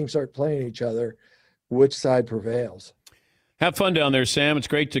season when these teams start playing each other, which side prevails. Have fun down there, Sam. It's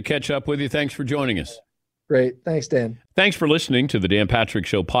great to catch up with you. Thanks for joining us. Great. Thanks, Dan. Thanks for listening to the Dan Patrick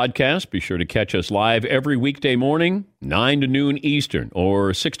Show podcast. Be sure to catch us live every weekday morning, 9 to noon Eastern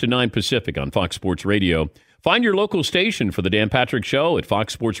or 6 to 9 Pacific on Fox Sports Radio. Find your local station for the Dan Patrick Show at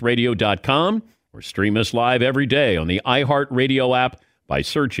foxsportsradio.com or stream us live every day on the iHeartRadio app by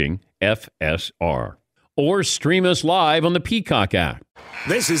searching FSR. Or stream us live on the Peacock app.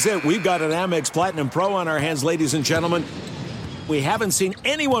 This is it. We've got an Amex Platinum Pro on our hands, ladies and gentlemen. We haven't seen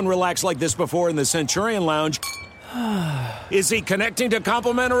anyone relax like this before in the Centurion Lounge. Is he connecting to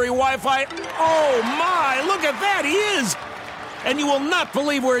complimentary Wi-Fi? Oh, my. Look at that. He is. And you will not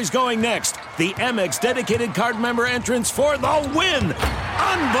believe where he's going next. The Amex dedicated card member entrance for the win.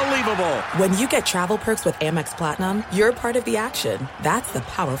 Unbelievable. When you get travel perks with Amex Platinum, you're part of the action. That's the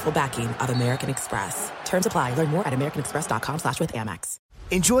powerful backing of American Express. Terms apply. Learn more at americanexpress.com/withAmex.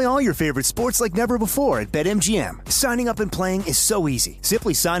 Enjoy all your favorite sports like never before at BetMGM. Signing up and playing is so easy.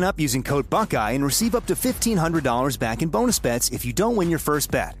 Simply sign up using code Buckeye and receive up to $1,500 back in bonus bets if you don't win your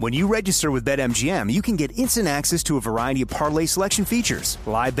first bet. When you register with BetMGM, you can get instant access to a variety of parlay selection features,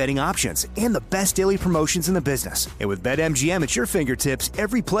 live betting options, and the best daily promotions in the business. And with BetMGM at your fingertips,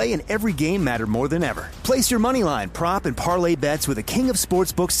 every play and every game matter more than ever. Place your moneyline, prop, and parlay bets with the king of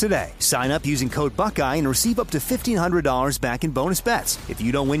sportsbooks today. Sign up using code Buckeye and receive up to $1,500 back in bonus bets. If if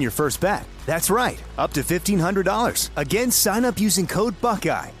you don't win your first bet. That's right, up to $1,500. Again, sign up using code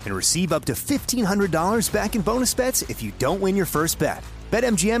Buckeye and receive up to $1,500 back in bonus bets if you don't win your first bet.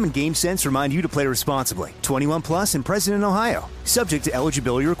 BetMGM and GameSense remind you to play responsibly. 21 plus and present in Ohio. Subject to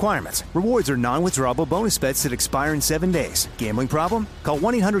eligibility requirements. Rewards are non-withdrawable bonus bets that expire in 7 days. Gambling problem? Call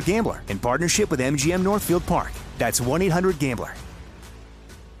 1-800-GAMBLER in partnership with MGM Northfield Park. That's 1-800-GAMBLER.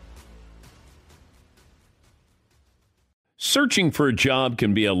 Searching for a job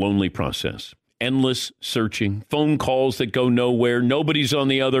can be a lonely process. Endless searching, phone calls that go nowhere, nobody's on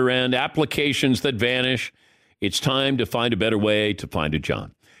the other end, applications that vanish. It's time to find a better way to find a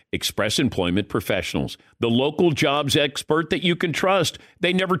job. Express Employment Professionals, the local jobs expert that you can trust.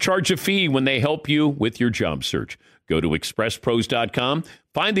 They never charge a fee when they help you with your job search. Go to expresspros.com,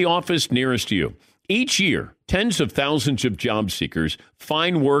 find the office nearest you. Each year, tens of thousands of job seekers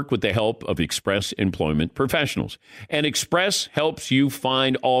find work with the help of Express Employment Professionals. And Express helps you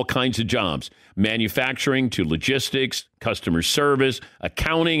find all kinds of jobs, manufacturing to logistics, customer service,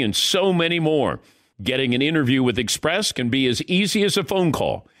 accounting, and so many more. Getting an interview with Express can be as easy as a phone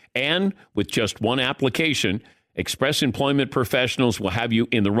call. And with just one application, Express Employment Professionals will have you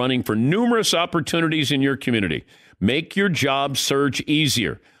in the running for numerous opportunities in your community. Make your job search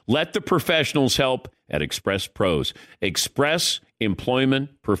easier. Let the professionals help at Express Pros. Express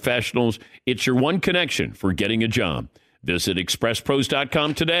Employment Professionals. It's your one connection for getting a job. Visit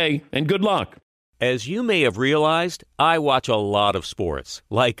expresspros.com today, and good luck. As you may have realized, I watch a lot of sports.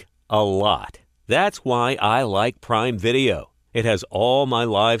 Like, a lot. That's why I like Prime Video. It has all my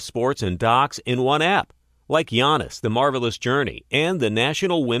live sports and docs in one app. Like Giannis, The Marvelous Journey, and the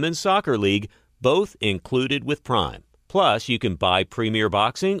National Women's Soccer League, both included with Prime. Plus, you can buy Premier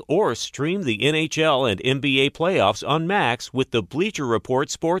Boxing or stream the NHL and NBA playoffs on Max with the Bleacher Report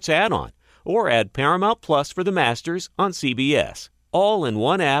Sports add-on, or add Paramount Plus for the Masters on CBS. All in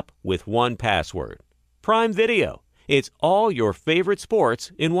one app with one password. Prime Video. It's all your favorite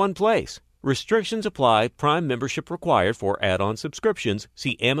sports in one place. Restrictions apply. Prime membership required for add-on subscriptions.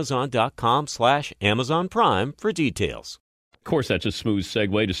 See Amazon.com/Amazon Prime for details. Of course, that's a smooth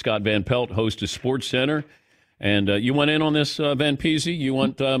segue to Scott Van Pelt, host of Sports Center. And you went in on this, Van Peasy? You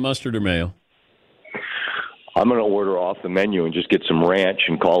want mustard or mayo? I'm going to order off the menu and just get some ranch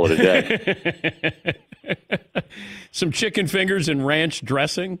and call it a day. Some chicken fingers and ranch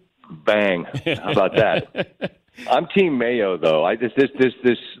dressing? Bang. How about that? I'm Team Mayo, though.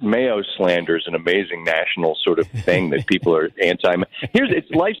 This Mayo slander is an amazing national sort of thing that people are anti.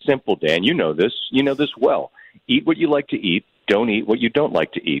 It's life simple, Dan. You know this. You know this well. Eat what you like to eat. Don't eat what you don't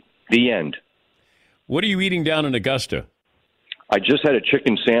like to eat. The end. What are you eating down in Augusta? I just had a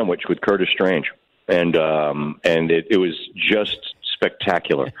chicken sandwich with Curtis Strange, and it was just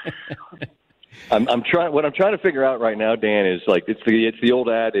spectacular. What I'm trying to figure out right now, Dan, is like it's the old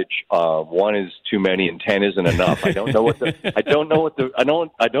adage: one is too many and 10 isn't enough. I don't know what the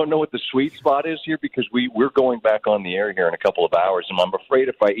sweet spot is here, because we're going back on the air here in a couple of hours, and I'm afraid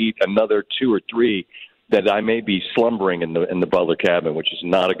if I eat another 2 or 3, that I may be slumbering in the Butler cabin, which is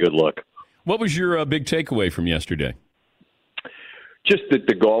not a good look. What was your big takeaway from yesterday? Just that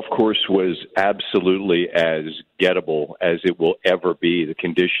the golf course was absolutely as gettable as it will ever be. The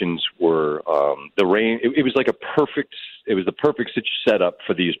conditions were the rain. It was like the perfect setup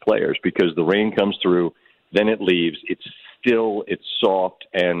for these players, because the rain comes through, then it leaves. It's soft,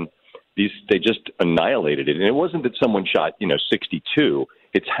 and they just annihilated it. And it wasn't that someone shot 62.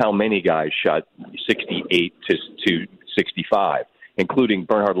 It's how many guys shot 68 to 65, including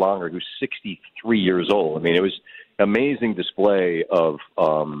Bernhard Langer, who's 63 years old. I mean, it was amazing display of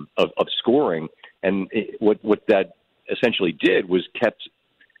scoring, and what that essentially did was kept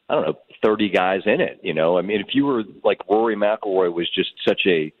 30 guys in it. I mean, if you were like Rory McIlroy, was just such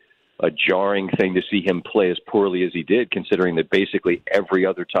a jarring thing to see him play as poorly as he did, considering that basically every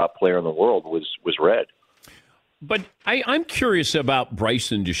other top player in the world was red. But I'm curious about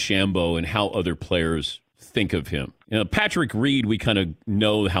Bryson DeChambeau and how other players think of him. Patrick Reed, we kind of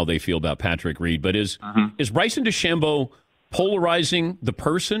know how they feel about Patrick Reed, but is Bryson DeChambeau polarizing the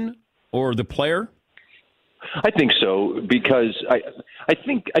person or the player? I think so, because I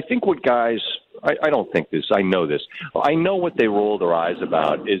think what guys, I don't think this, I know this. I know what they roll their eyes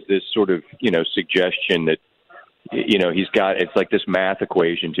about is this sort of, suggestion that, he's got, it's like this math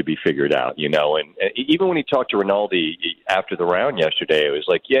equation to be figured out, and even when he talked to Rinaldi after the round yesterday, it was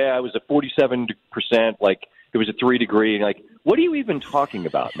like, yeah, it was a 47%, like it was a 3 degree, and like, what are you even talking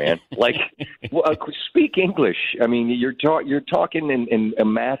about, man? Like, speak English. I mean, you're talking in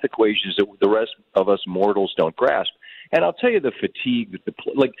math equations that the rest of us mortals don't grasp. And I'll tell you, the fatigue that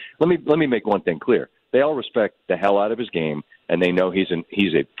let me make one thing clear. They all respect the hell out of his game, and they know he's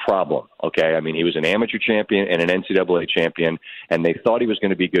a problem. Okay, I mean, he was an amateur champion and an NCAA champion, and they thought he was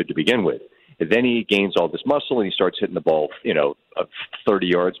going to be good to begin with. And then he gains all this muscle, and he starts hitting the ball, 30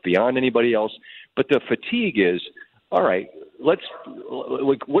 yards beyond anybody else. But the fatigue is, all right,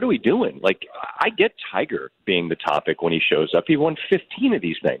 what are we doing? Like, I get Tiger being the topic when he shows up. He won 15 of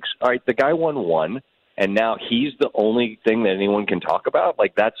these things. All right, the guy won one, and now he's the only thing that anyone can talk about.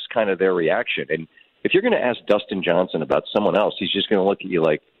 Like, that's kind of their reaction. And if you're going to ask Dustin Johnson about someone else, he's just going to look at you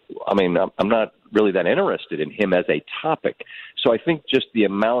like, I mean, I'm not really that interested in him as a topic. So I think just the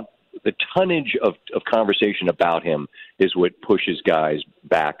tonnage of conversation about him is what pushes guys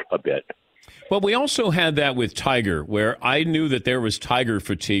back a bit. Well, we also had that with Tiger, where I knew that there was Tiger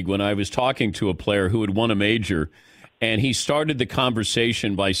fatigue when I was talking to a player who had won a major, and he started the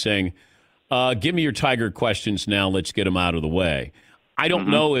conversation by saying, give me your Tiger questions now, let's get them out of the way. I don't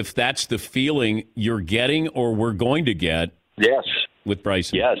know if that's the feeling you're getting or we're going to get. Yes. With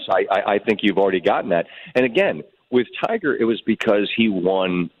Bryson. Yes, I think you've already gotten that. And again, with Tiger, it was because he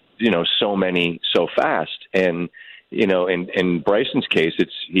won, so many so fast. And in Bryson's case,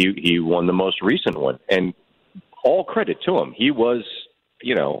 he won the most recent one, and all credit to him. He was,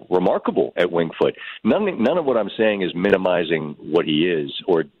 remarkable at Winged Foot. None of what I'm saying is minimizing what he is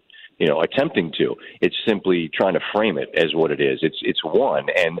or, attempting to. It's simply trying to frame it as what it is. It's one,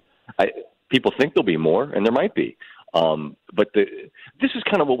 and people think there'll be more, and there might be. But this is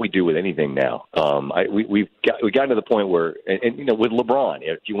kind of what we do with anything now. We've gotten to the point where, and with LeBron,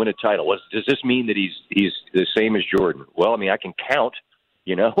 if you win a title, does this mean that he's the same as Jordan? Well, I mean, I can count,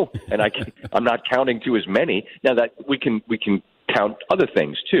 and I'm not counting to as many. Now that we can count other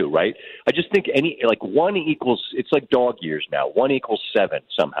things too, right? I just think one equals, it's like dog years now. 1 equals 7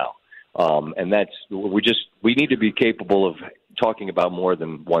 somehow. And we need to be capable of talking about more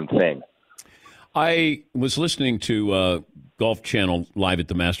than one thing. I was listening to Golf Channel live at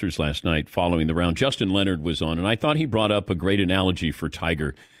the Masters last night following the round. Justin Leonard was on, and I thought he brought up a great analogy for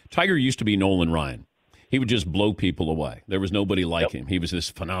Tiger. Tiger used to be Nolan Ryan. He would just blow people away. There was nobody like him. He was this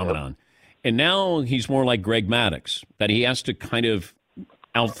phenomenon. And now he's more like Greg Maddux, that he has to kind of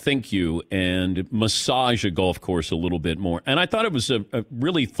outthink you and massage a golf course a little bit more. And I thought it was a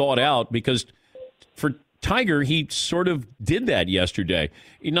really thought out, because for Tiger, he sort of did that yesterday.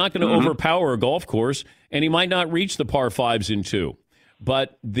 He's not going to overpower a golf course, and he might not reach the par fives in 2.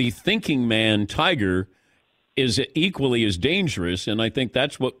 But the thinking man, Tiger, is equally as dangerous, and I think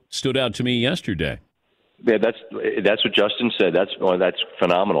that's what stood out to me yesterday. Yeah, that's what Justin said. That's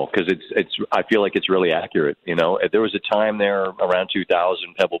phenomenal, because I feel like it's really accurate. There was a time there around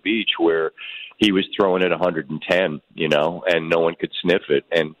 2000 Pebble Beach where he was throwing it 110, and no one could sniff it.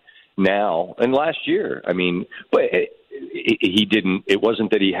 And now, and last year, I mean, but he didn't. It wasn't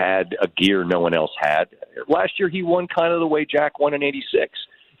that he had a gear no one else had. Last year, he won kind of the way Jack won in '86.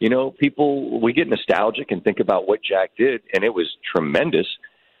 We get nostalgic and think about what Jack did, and it was tremendous.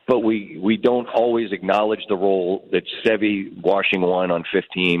 But we don't always acknowledge the role that Seve washing one on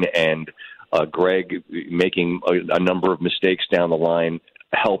 15 and Greg making a number of mistakes down the line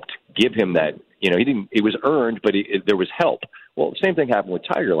helped give him that. It was earned, but there was help. Well, the same thing happened with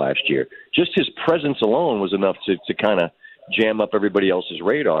Tiger last year. Just his presence alone was enough to kind of jam up everybody else's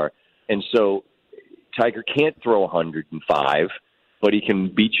radar. And so Tiger can't throw 105, but he can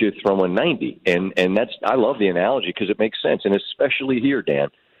beat you throwing 90. And I love the analogy because it makes sense, and especially here, Dan.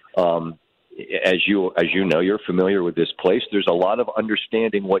 As you know, you're familiar with this place. There's a lot of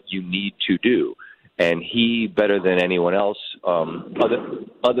understanding what you need to do, and he, better than anyone else,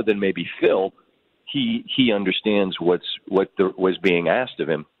 other than maybe Phil, he understands what was being asked of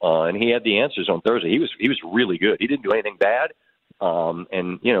him, and he had the answers on Thursday. He was really good. He didn't do anything bad,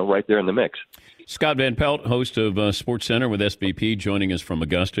 and right there in the mix. Scott Van Pelt, host of Sports Center with SVP, joining us from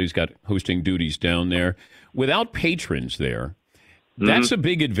Augusta. He's got hosting duties down there. Without patrons there, that's a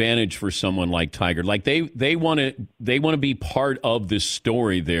big advantage for someone like Tiger. Like they want to be part of this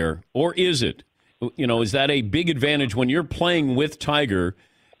story there, or is it? Is that a big advantage when you're playing with Tiger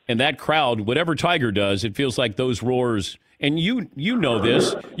and that crowd? Whatever Tiger does, it feels like those roars. And you know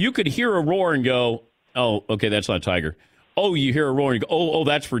this. You could hear a roar and go, "Oh, okay, that's not Tiger." Oh, you hear a roar and you go, "Oh,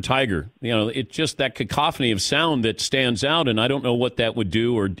 that's for Tiger." It's just that cacophony of sound that stands out, and I don't know what that would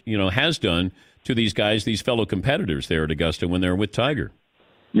do or has done to these guys, these fellow competitors there at Augusta when they're with Tiger.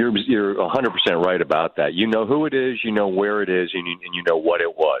 You're 100% right about that. You know who it is, you know where it is, and you know what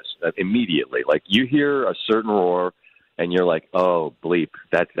it was immediately. Like, you hear a certain roar, and you're like, "Oh, bleep,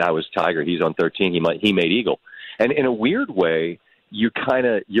 that was Tiger. He's on 13. He made eagle." And in a weird way, you're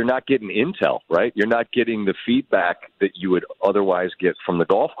not getting intel, right? You're not getting the feedback that you would otherwise get from the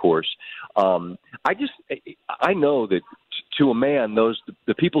golf course. I know that to a man,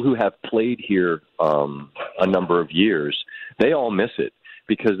 the people who have played here a number of years, they all miss it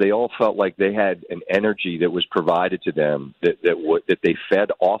because they all felt like they had an energy that was provided to them that they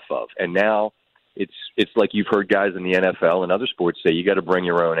fed off of. And now it's like you've heard guys in the NFL and other sports say, you got to bring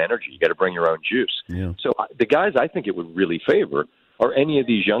your own energy, you got to bring your own juice. Yeah. So the guys I think it would really favor are any of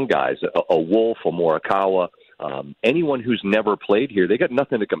these young guys, a Wolf, a Morikawa, anyone who's never played here. They got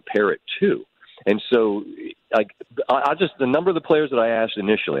nothing to compare it to. And so the number of the players that I asked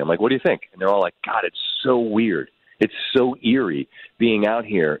initially, I'm like, what do you think? And they're all like, God, it's so weird. It's so eerie being out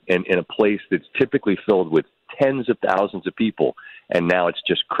here in a place that's typically filled with tens of thousands of people, and now it's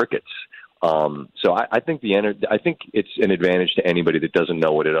just crickets. So I think I think it's an advantage to anybody that doesn't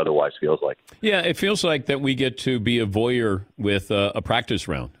know what it otherwise feels like. Yeah, it feels like that we get to be a voyeur with a practice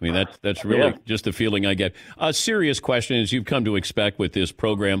round. I mean, that's really just the feeling I get. A serious question, as you've come to expect with this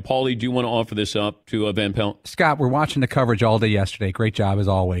program. Paulie, do you want to offer this up to Van Pelt? Scott, we're watching the coverage all day yesterday. Great job as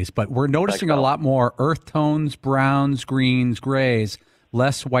always. But we're noticing a lot more earth tones, browns, greens, grays,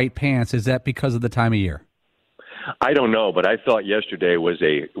 less white pants. Is that because of the time of year? I don't know, but I thought yesterday was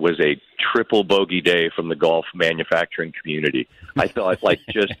a triple bogey day from the golf manufacturing community. I thought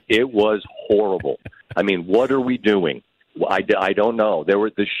it was horrible. I mean, what are we doing? I don't know. There were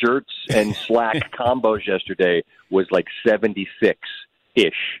the shirts and slack combos yesterday was like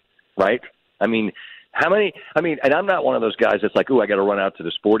 76-ish, right? I mean, how many? I mean, and I'm not one of those guys that's like, I got to run out to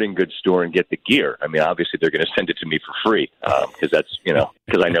the sporting goods store and get the gear. I mean, obviously they're going to send it to me for free because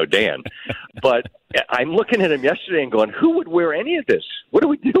I know Dan. But I'm looking at him yesterday and going, who would wear any of this? What are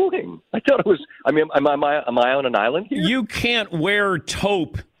we doing? I thought it was. I mean, am I on an island here? You can't wear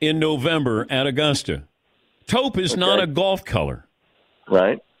taupe in November at Augusta. Taupe is not a golf color.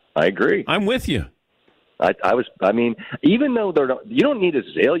 Right. I agree. I'm with you. I mean, even though you don't need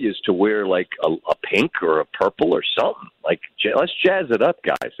azaleas to wear like a pink or a purple or something. Like, let's jazz it up,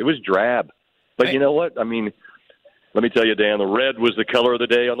 guys. It was drab. But you know what? I mean, let me tell you, Dan, the red was the color of the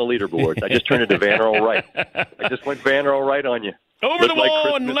day on the leaderboard. I just turned it to Van Earl Wright. I just went Van Earl Wright on you. Over the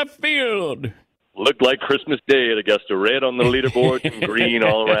wall in left field. Looked like Christmas Day at Augusta. Red on the leaderboard and green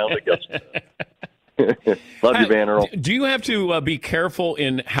all around Augusta. Love you, Van Earl. Do you have to be careful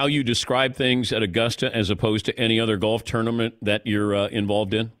in how you describe things at Augusta as opposed to any other golf tournament that you're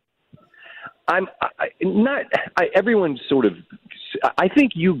involved in? Everyone's sort of. I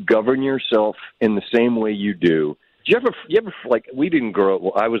think you govern yourself in the same way you do. You ever like, we didn't grow up.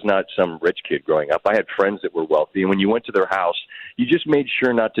 Well, I was not some rich kid growing up. I had friends that were wealthy, and when you went to their house, you just made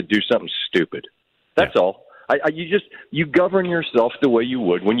sure not to do something stupid. That's all. You govern yourself the way you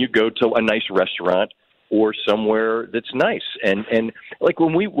would when you go to a nice restaurant or somewhere that's nice. And like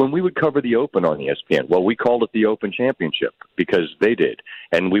when we would cover the Open on ESPN, well, we called it the Open Championship because they did.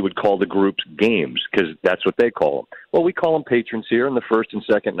 And we would call the groups games because that's what they call them. Well, we call them patrons here in the first and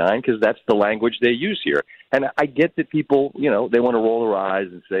second nine because that's the language they use here. And I get that people, they want to roll their eyes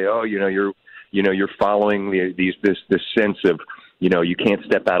and say, oh, you're following this sense of, you can't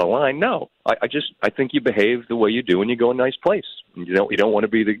step out of line. No, I think you behave the way you do when you go a nice place. You don't want to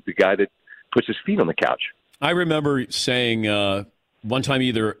be the guy that puts his feet on the couch. I remember saying one time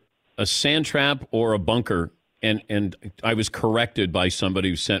either a sand trap or a bunker, and I was corrected by somebody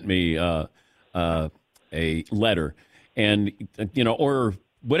who sent me a letter, and or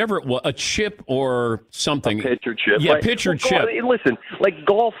whatever it was, a chip or something. A pitch or chip. Yeah, right? pitch or chip. Listen, like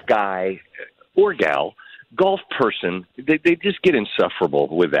golf guy or gal, golf person, they just get insufferable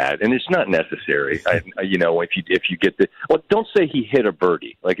with that, and it's not necessary. If you get don't say he hit a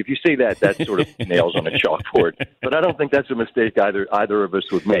birdie. Like if you say that sort of nails on a chalkboard. But I don't think that's a mistake either of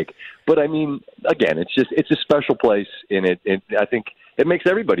us would make. But I mean, again, it's a special place, and I think it makes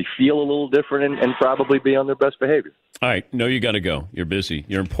everybody feel a little different and probably be on their best behavior. All right, no, you got to go. You're busy.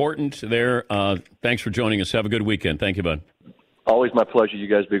 You're important there. Thanks for joining us. Have a good weekend. Thank you, bud. Always my pleasure. You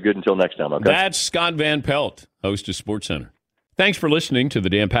guys be good until next time, okay? That's Scott Van Pelt, host of SportsCenter. Thanks for listening to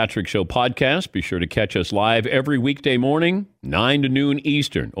the Dan Patrick Show podcast. Be sure to catch us live every weekday morning, 9 to noon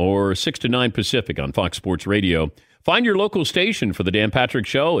Eastern or 6 to 9 Pacific on Fox Sports Radio. Find your local station for the Dan Patrick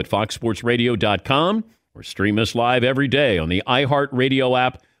Show at foxsportsradio.com or stream us live every day on the iHeartRadio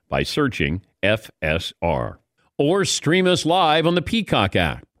app by searching FSR. Or stream us live on the Peacock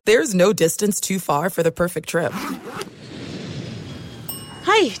app. There's no distance too far for the perfect trip.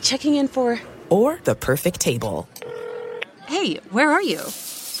 Hi, checking in for... Or the perfect table. Hey, where are you?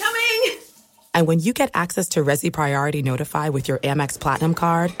 Coming! And when you get access to Resi Priority Notify with your Amex Platinum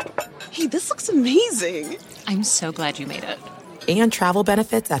card... Hey, this looks amazing. I'm so glad you made it. And travel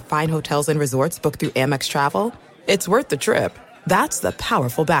benefits at fine hotels and resorts booked through Amex Travel, it's worth the trip. That's the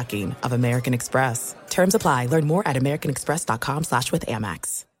powerful backing of American Express. Terms apply. Learn more at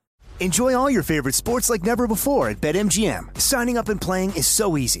americanexpress.com/withAmex. Enjoy all your favorite sports like never before at BetMGM. Signing up and playing is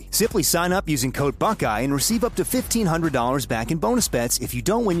so easy. Simply sign up using code Buckeye and receive up to $1,500 back in bonus bets if you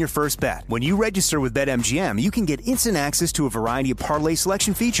don't win your first bet. When you register with BetMGM, you can get instant access to a variety of parlay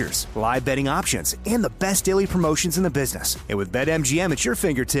selection features, live betting options, and the best daily promotions in the business. And with BetMGM at your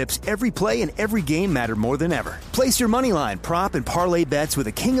fingertips, every play and every game matter more than ever. Place your moneyline, prop, and parlay bets with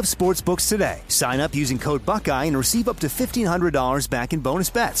the king of sportsbooks today. Sign up using code Buckeye and receive up to $1,500 back in bonus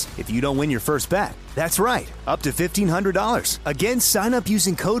bets if you don't win your first bet. That's right, up to $1,500. Again, sign up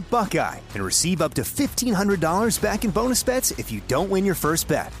using code Buckeye and receive up to $1,500 back in bonus bets if you don't win your first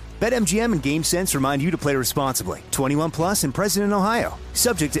bet. BetMGM and GameSense remind you to play responsibly. 21 plus and present in Ohio.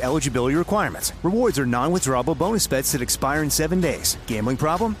 Subject to eligibility requirements. Rewards are non-withdrawable bonus bets that expire in 7 days. Gambling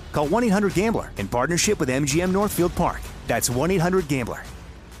problem? Call 1-800-GAMBLER in partnership with MGM Northfield Park. That's 1-800-GAMBLER.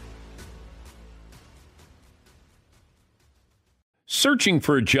 Searching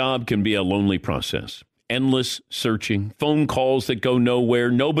for a job can be a lonely process. Endless searching, phone calls that go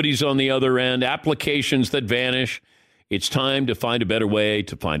nowhere, nobody's on the other end, applications that vanish. It's time to find a better way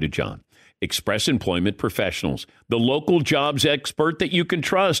to find a job. Express Employment Professionals, the local jobs expert that you can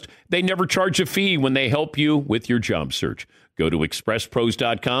trust. They never charge a fee when they help you with your job search. Go to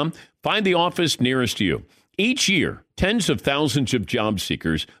expresspros.com, find the office nearest you. Each year, tens of thousands of job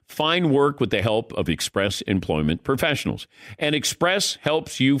seekers find work with the help of Express Employment Professionals. And Express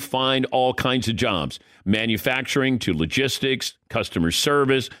helps you find all kinds of jobs, manufacturing to logistics, customer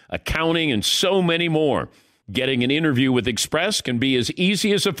service, accounting, and so many more. Getting an interview with Express can be as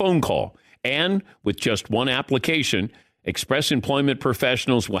easy as a phone call. And with just one application, Express Employment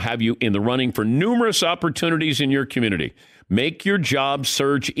Professionals will have you in the running for numerous opportunities in your community. Make your job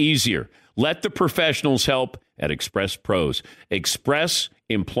search easier. Let the professionals help at Express Pros. Express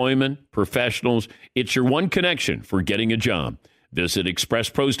Employment Professionals. It's your one connection for getting a job. Visit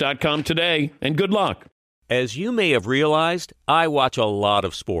expresspros.com today, and good luck. As you may have realized, I watch a lot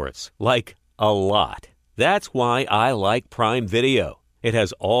of sports, like a lot. That's why I like Prime Video. It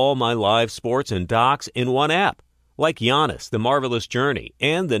has all my live sports and docs in one app, like Giannis, The Marvelous Journey,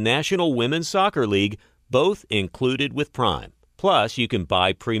 and the National Women's Soccer League, both included with Prime. Plus, you can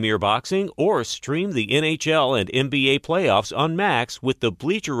buy Premier Boxing or stream the NHL and NBA playoffs on Max with the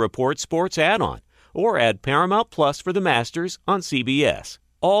Bleacher Report Sports add-on, or add Paramount Plus for the Masters on CBS.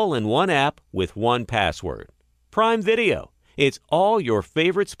 All in one app with one password. Prime Video. It's all your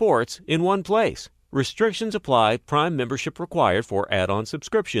favorite sports in one place. Restrictions apply. Prime membership required for add-on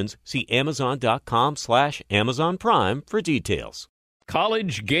subscriptions. See Amazon.com/Amazon Prime for details.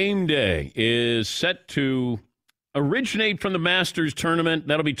 College Game Day is set to originate from the Masters tournament.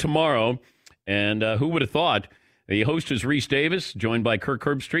 That'll be tomorrow. And who would have thought? The host is Reese Davis, joined by Kirk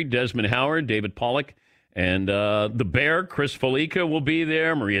Herbstreit, Desmond Howard, David Pollack, and the Bear, Chris Felica will be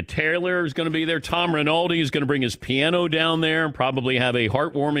there. Maria Taylor is going to be there. Tom Rinaldi is going to bring his piano down there and probably have a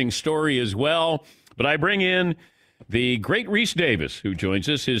heartwarming story as well. But I bring in the great Reese Davis, who joins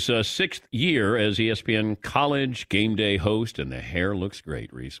us, his sixth year as ESPN College Game Day host, and the hair looks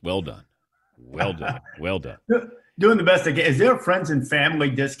great, Reese. Well done. Well done. Well done. Doing the best I can. Is there a friends and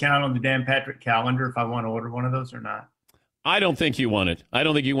family discount on the Dan Patrick calendar if I want to order one of those or not? I don't think you want it. I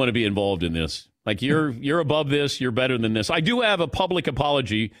don't think you want to be involved in this. Like, you're above this. You're better than this. I do have a public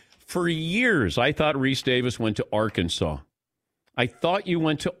apology. For years, I thought Reese Davis went to Arkansas. I thought you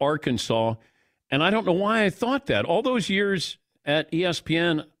went to Arkansas, and I don't know why I thought that. All those years at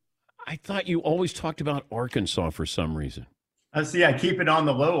ESPN, I thought you always talked about Arkansas for some reason. See, I keep it on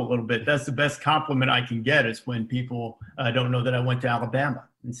the low a little bit. That's the best compliment I can get is when people don't know that I went to Alabama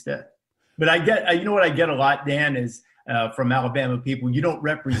instead. But I get, you know what I get a lot, Dan, is from Alabama people, you don't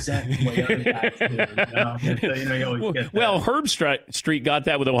represent the way other guys do. You always get that. Well, Herb Street got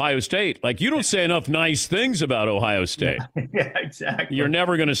that with Ohio State. Like, you don't say enough nice things about Ohio State. Yeah, exactly. You're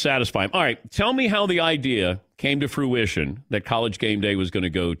never going to satisfy him. All right, tell me how the idea came to fruition that College Game Day was going to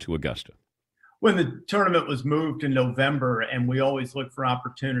go to Augusta. When the tournament was moved in November, and we always look for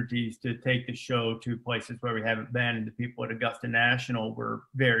opportunities to take the show to places where we haven't been, and the people at Augusta National were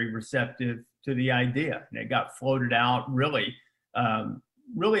very receptive to the idea. And it got floated out really in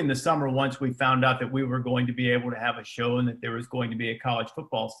the summer once we found out that we were going to be able to have a show and that there was going to be a college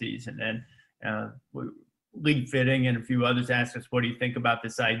football season. And League Fitting and a few others asked us, what do you think about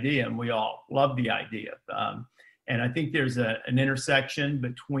this idea? And we all loved the idea. And I think there's an intersection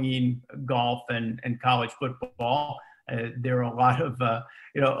between golf and college football. There are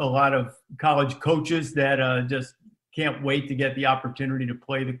a lot of college coaches that just can't wait to get the opportunity to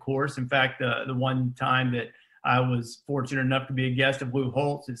play the course. In fact, the one time that I was fortunate enough to be a guest of Lou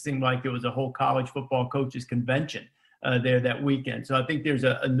Holtz. It seemed like there was a whole college football coaches convention there that weekend. So I think there's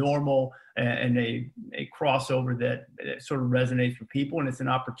a normal and a crossover that sort of resonates with people, and it's an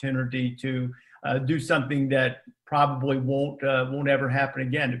opportunity to do something that probably won't ever happen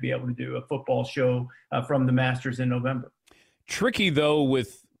again, to be able to do a football show from the Masters in November. Tricky, though,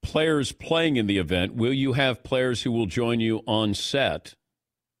 with players playing in the event. Will you have players who will join you on set?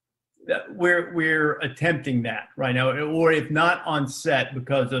 We're attempting that right now, or if not on set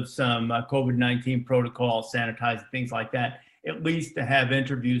because of some COVID-19 protocols, sanitizing, things like that, at least to have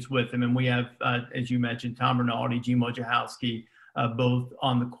interviews with them. And we have, as you mentioned, Tom Rinaldi, Gene Wojciechowski, both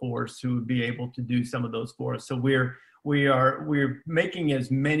on the course, who would be able to do some of those for us. So we're making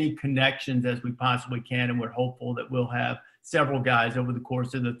as many connections as we possibly can, and we're hopeful that we'll have several guys over the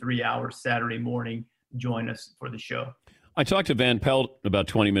course of the 3 hours Saturday morning join us for the show. I talked to Van Pelt about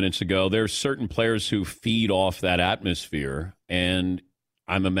 20 minutes ago. There's certain players who feed off that atmosphere, and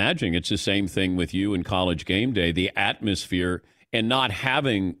I'm imagining it's the same thing with you in College Game Day, the atmosphere, and not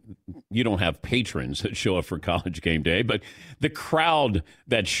having, you don't have patrons that show up for College Game Day, but the crowd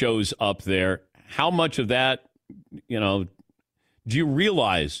that shows up there, how much of that, do you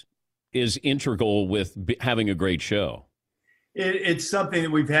realize is integral with having a great show? It's something that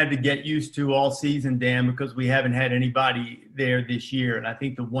we've had to get used to all season, Dan, because we haven't had anybody there this year. And I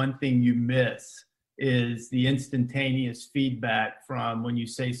think the one thing you miss is the instantaneous feedback from when you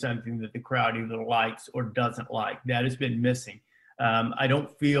say something that the crowd either likes or doesn't like. That has been missing. I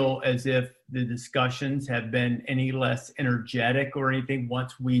don't feel as if the discussions have been any less energetic or anything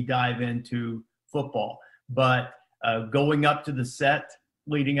once we dive into football. But going up to the set,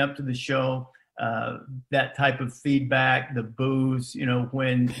 leading up to the show, that type of feedback, the boos,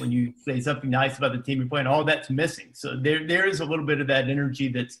 when you say something nice about the team you're playing, all that's missing. So there is a little bit of that energy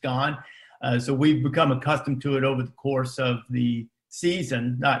that's gone. So we've become accustomed to it over the course of the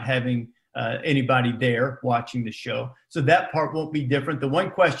season, not having anybody there watching the show. So that part won't be different. The one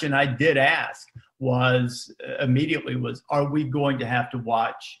question I did ask was, are we going to have to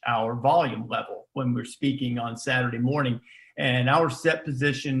watch our volume level when we're speaking on Saturday morning? And our set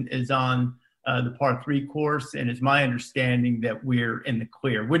position is on the par 3 course, and it's my understanding that we're in the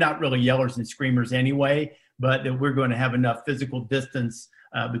clear. We're not really yellers and screamers anyway, but that we're going to have enough physical distance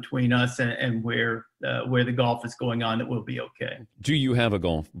between us and where the golf is going on that we'll be okay. Do you have a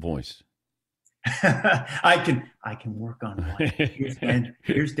golf voice? I can work on one.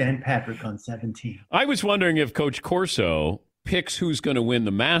 Here's Dan Patrick on 17. I was wondering if Coach Corso picks who's going to win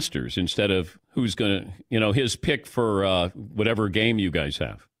the Masters instead of who's going to, his pick for whatever game you guys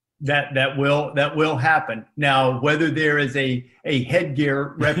have. That will happen. Now, whether there is a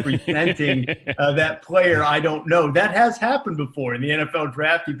headgear representing that player, I don't know. That has happened before in the NFL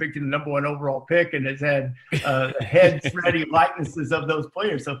draft. He picked the number 1 overall pick and has had head-ready likenesses of those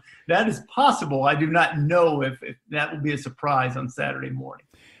players. So that is possible. I do not know if that will be a surprise on Saturday morning.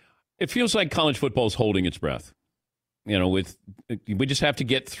 It feels like college football is holding its breath. We just have to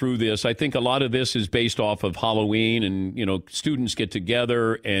get through this. I think a lot of this is based off of Halloween and, students get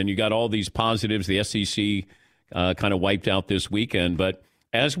together and you got all these positives. The SEC kind of wiped out this weekend. But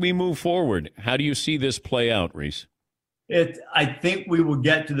as we move forward, how do you see this play out, Reese? I think we will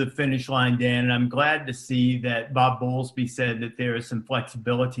get to the finish line, Dan, and I'm glad to see that Bob Bowlesby said that there is some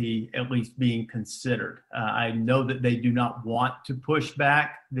flexibility at least being considered. I know that they do not want to push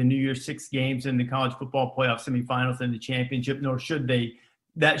back the New Year's 6 games in the college football playoff semifinals and the championship, nor should they.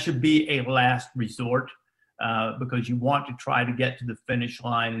 That should be a last resort because you want to try to get to the finish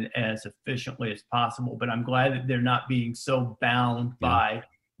line as efficiently as possible. But I'm glad that they're not being so bound by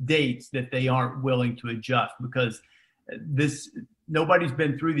dates that they aren't willing to adjust, because nobody's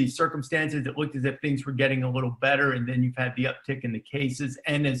been through these circumstances. It looked as if things were getting a little better, and then you've had the uptick in the cases.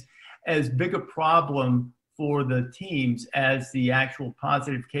 And as big a problem for the teams as the actual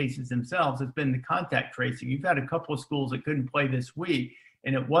positive cases themselves has been the contact tracing. You've had a couple of schools that couldn't play this week,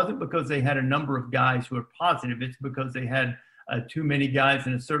 and it wasn't because they had a number of guys who were positive. It's because they had too many guys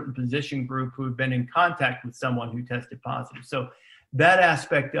in a certain position group who have been in contact with someone who tested positive. So that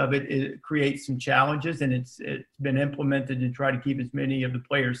aspect of it creates some challenges, and it's been implemented to try to keep as many of the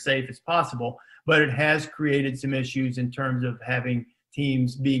players safe as possible. But it has created some issues in terms of having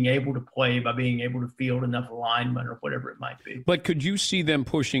teams being able to play by being able to field enough alignment or whatever it might be. But could you see them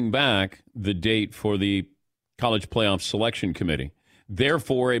pushing back the date for the College Playoff Selection Committee?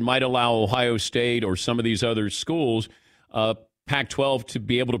 Therefore, it might allow Ohio State or some of these other schools, Pac-12, to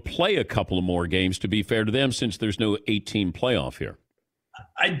be able to play a couple of more games, to be fair to them, since there's no 18 playoff here.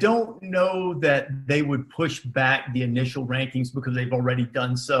 I don't know that they would push back the initial rankings because they've already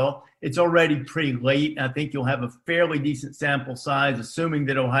done so. It's already pretty late. I think you'll have a fairly decent sample size, assuming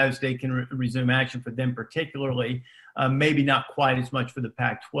that Ohio State can resume action for them particularly, maybe not quite as much for the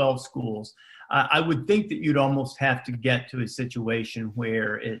Pac-12 schools. I would think that you'd almost have to get to a situation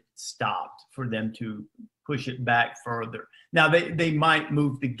where it stopped for them to push it back further. Now, they might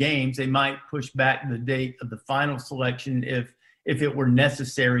move the games. They might push back the date of the final selection if it were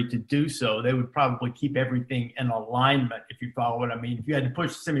necessary to do so. They would probably keep everything in alignment, if you follow what I mean. If you had to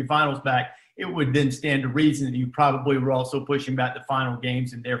push the semifinals back, it would then stand to reason that you probably were also pushing back the final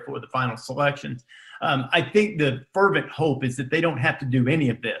games and therefore the final selections. I think the fervent hope is that they don't have to do any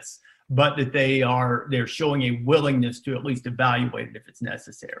of this, but that they're showing a willingness to at least evaluate it if it's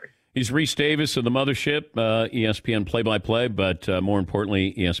necessary. He's Reese Davis of the Mothership, ESPN play-by-play, but more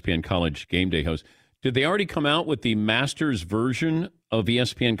importantly, ESPN College Game Day host. Did they already come out with the Masters version of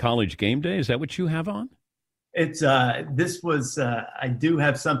ESPN College Game Day? Is that what you have on? It's I do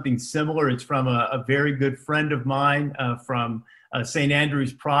have something similar. It's from a very good friend of mine from St.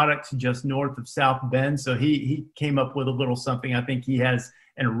 Andrews Products, just north of South Bend. So he came up with a little something. I think he has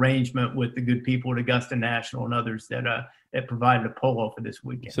an arrangement with the good people at Augusta National and others that provided a polo for this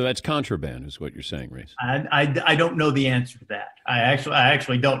weekend. So that's contraband, is what you're saying, Reese? I don't know the answer to that. I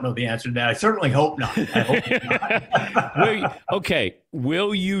actually don't know the answer to that. I certainly hope not. Okay,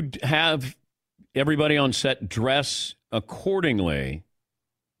 will you have everybody on set dress accordingly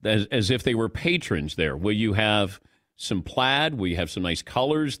as if they were patrons there? Will you have some plaid? Will you have some nice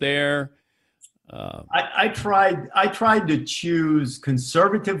colors there? I tried to choose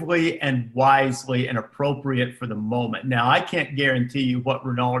conservatively and wisely and appropriate for the moment. Now, I can't guarantee you what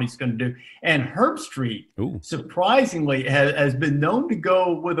Rinaldi's going to do. And Herbstreit, surprisingly, has been known to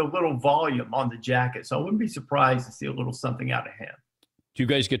go with a little volume on the jacket. So I wouldn't be surprised to see a little something out of him. Do you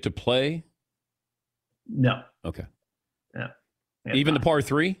guys get to play? No. Okay. Yeah. Even the par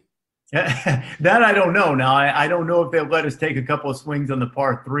 3? That I don't know. Now, I don't know if they'll let us take a couple of swings on the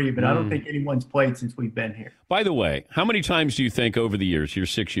par 3, but I don't think anyone's played since we've been here. By the way, how many times do you think over the years, your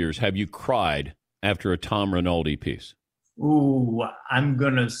 6 years, have you cried after a Tom Rinaldi piece? Ooh, I'm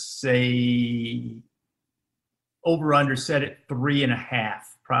going to say over-under set at 3.5,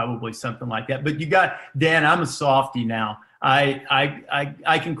 probably something like that. But Dan, I'm a softie now.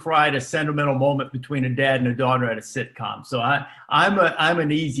 I can cry at a sentimental moment between a dad and a daughter at a sitcom. So I'm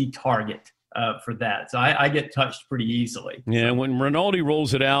an easy target for that. So I get touched pretty easily. Yeah, when Rinaldi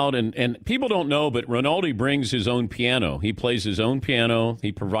rolls it out, and people don't know, but Rinaldi brings his own piano. He plays his own piano.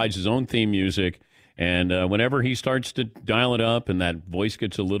 He provides his own theme music. And whenever he starts to dial it up and that voice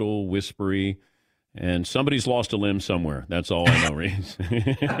gets a little whispery, and somebody's lost a limb somewhere. That's all I know, Reese.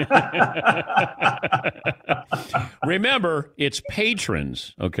 Remember, it's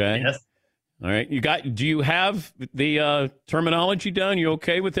patrons, okay? Yes. All right. Do you have the terminology down? You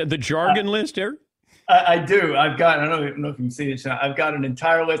okay with the jargon list, Eric? I do. I don't know if you can see this. I've got an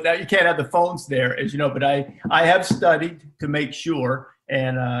entire list. Now, you can't have the phones there, as you know, but I have studied to make sure,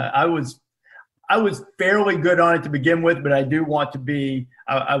 and I was fairly good on it to begin with, but I do want to be.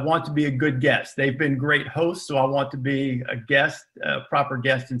 I want to be a good guest. They've been great hosts, so I want to be a guest, a proper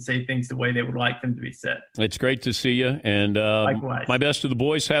guest, and say things the way they would like them to be said. It's great to see you, and likewise. My best to the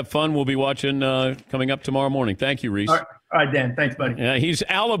boys. Have fun. We'll be watching coming up tomorrow morning. Thank you, Reese. All right, Dan. Thanks, buddy. He's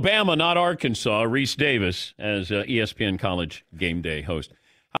Alabama, not Arkansas. Reese Davis as ESPN College Game Day host.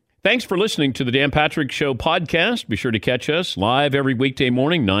 Thanks for listening to the Dan Patrick Show podcast. Be sure to catch us live every weekday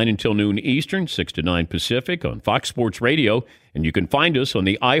morning, 9 until noon Eastern, 6 to 9 Pacific on Fox Sports Radio. And you can find us on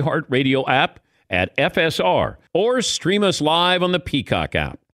the iHeartRadio app at FSR or stream us live on the Peacock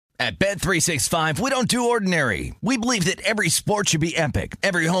app. At Bet365, we don't do ordinary. We believe that every sport should be epic.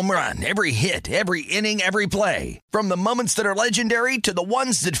 Every home run, every hit, every inning, every play. From the moments that are legendary to the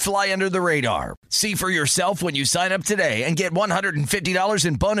ones that fly under the radar. See for yourself when you sign up today and get $150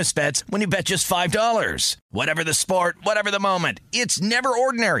 in bonus bets when you bet just $5. Whatever the sport, whatever the moment, it's never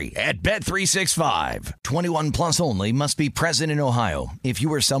ordinary at Bet365. 21 plus only. Must be present in Ohio. If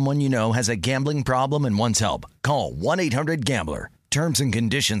you or someone you know has a gambling problem and wants help, call 1-800-GAMBLER. Terms and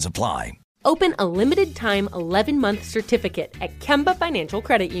conditions apply. Open a limited-time 11-month certificate at Kemba Financial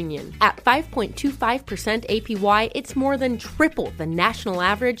Credit Union. At 5.25% APY, it's more than triple the national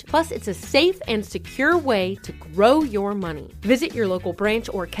average, plus it's a safe and secure way to grow your money. Visit your local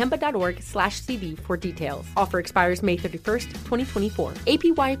branch or kemba.org/CD for details. Offer expires May 31st, 2024.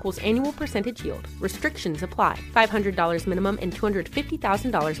 APY equals annual percentage yield. Restrictions apply. $500 minimum and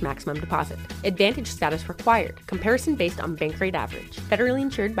 $250,000 maximum deposit. Advantage status required. Comparison based on bank rate average. Federally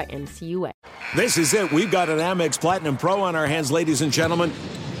insured by NCUA. This is it. We've got an Amex Platinum Pro on our hands, ladies and gentlemen.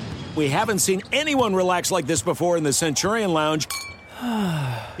 We haven't seen anyone relax like this before in the Centurion Lounge.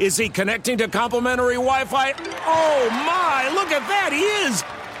 Is he connecting to complimentary Wi-Fi? Oh, my! Look at that! He is!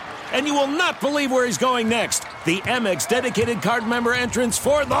 And you will not believe where he's going next. The Amex dedicated card member entrance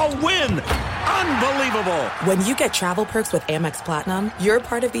for the win! Unbelievable! When you get travel perks with Amex Platinum, you're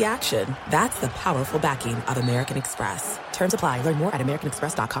part of the action. That's the powerful backing of American Express. Terms apply. Learn more at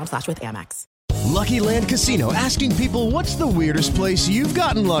americanexpress.com/withAmex. Lucky Land Casino, asking people, what's the weirdest place you've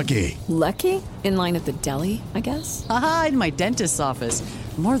gotten lucky? Lucky? In line at the deli, I guess? Aha, in my dentist's office.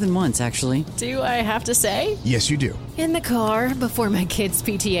 More than once, actually. Do I have to say? Yes, you do. In the car before my kids'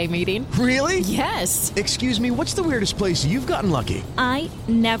 PTA meeting. Really? Yes. Excuse me, what's the weirdest place you've gotten lucky? I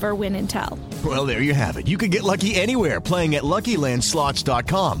never win and tell. Well, there you have it. You can get lucky anywhere, playing at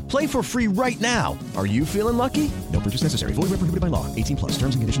LuckyLandSlots.com. Play for free right now. Are you feeling lucky? No purchase necessary. Void where prohibited by law. 18+.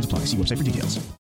 Terms and conditions apply. See website for details.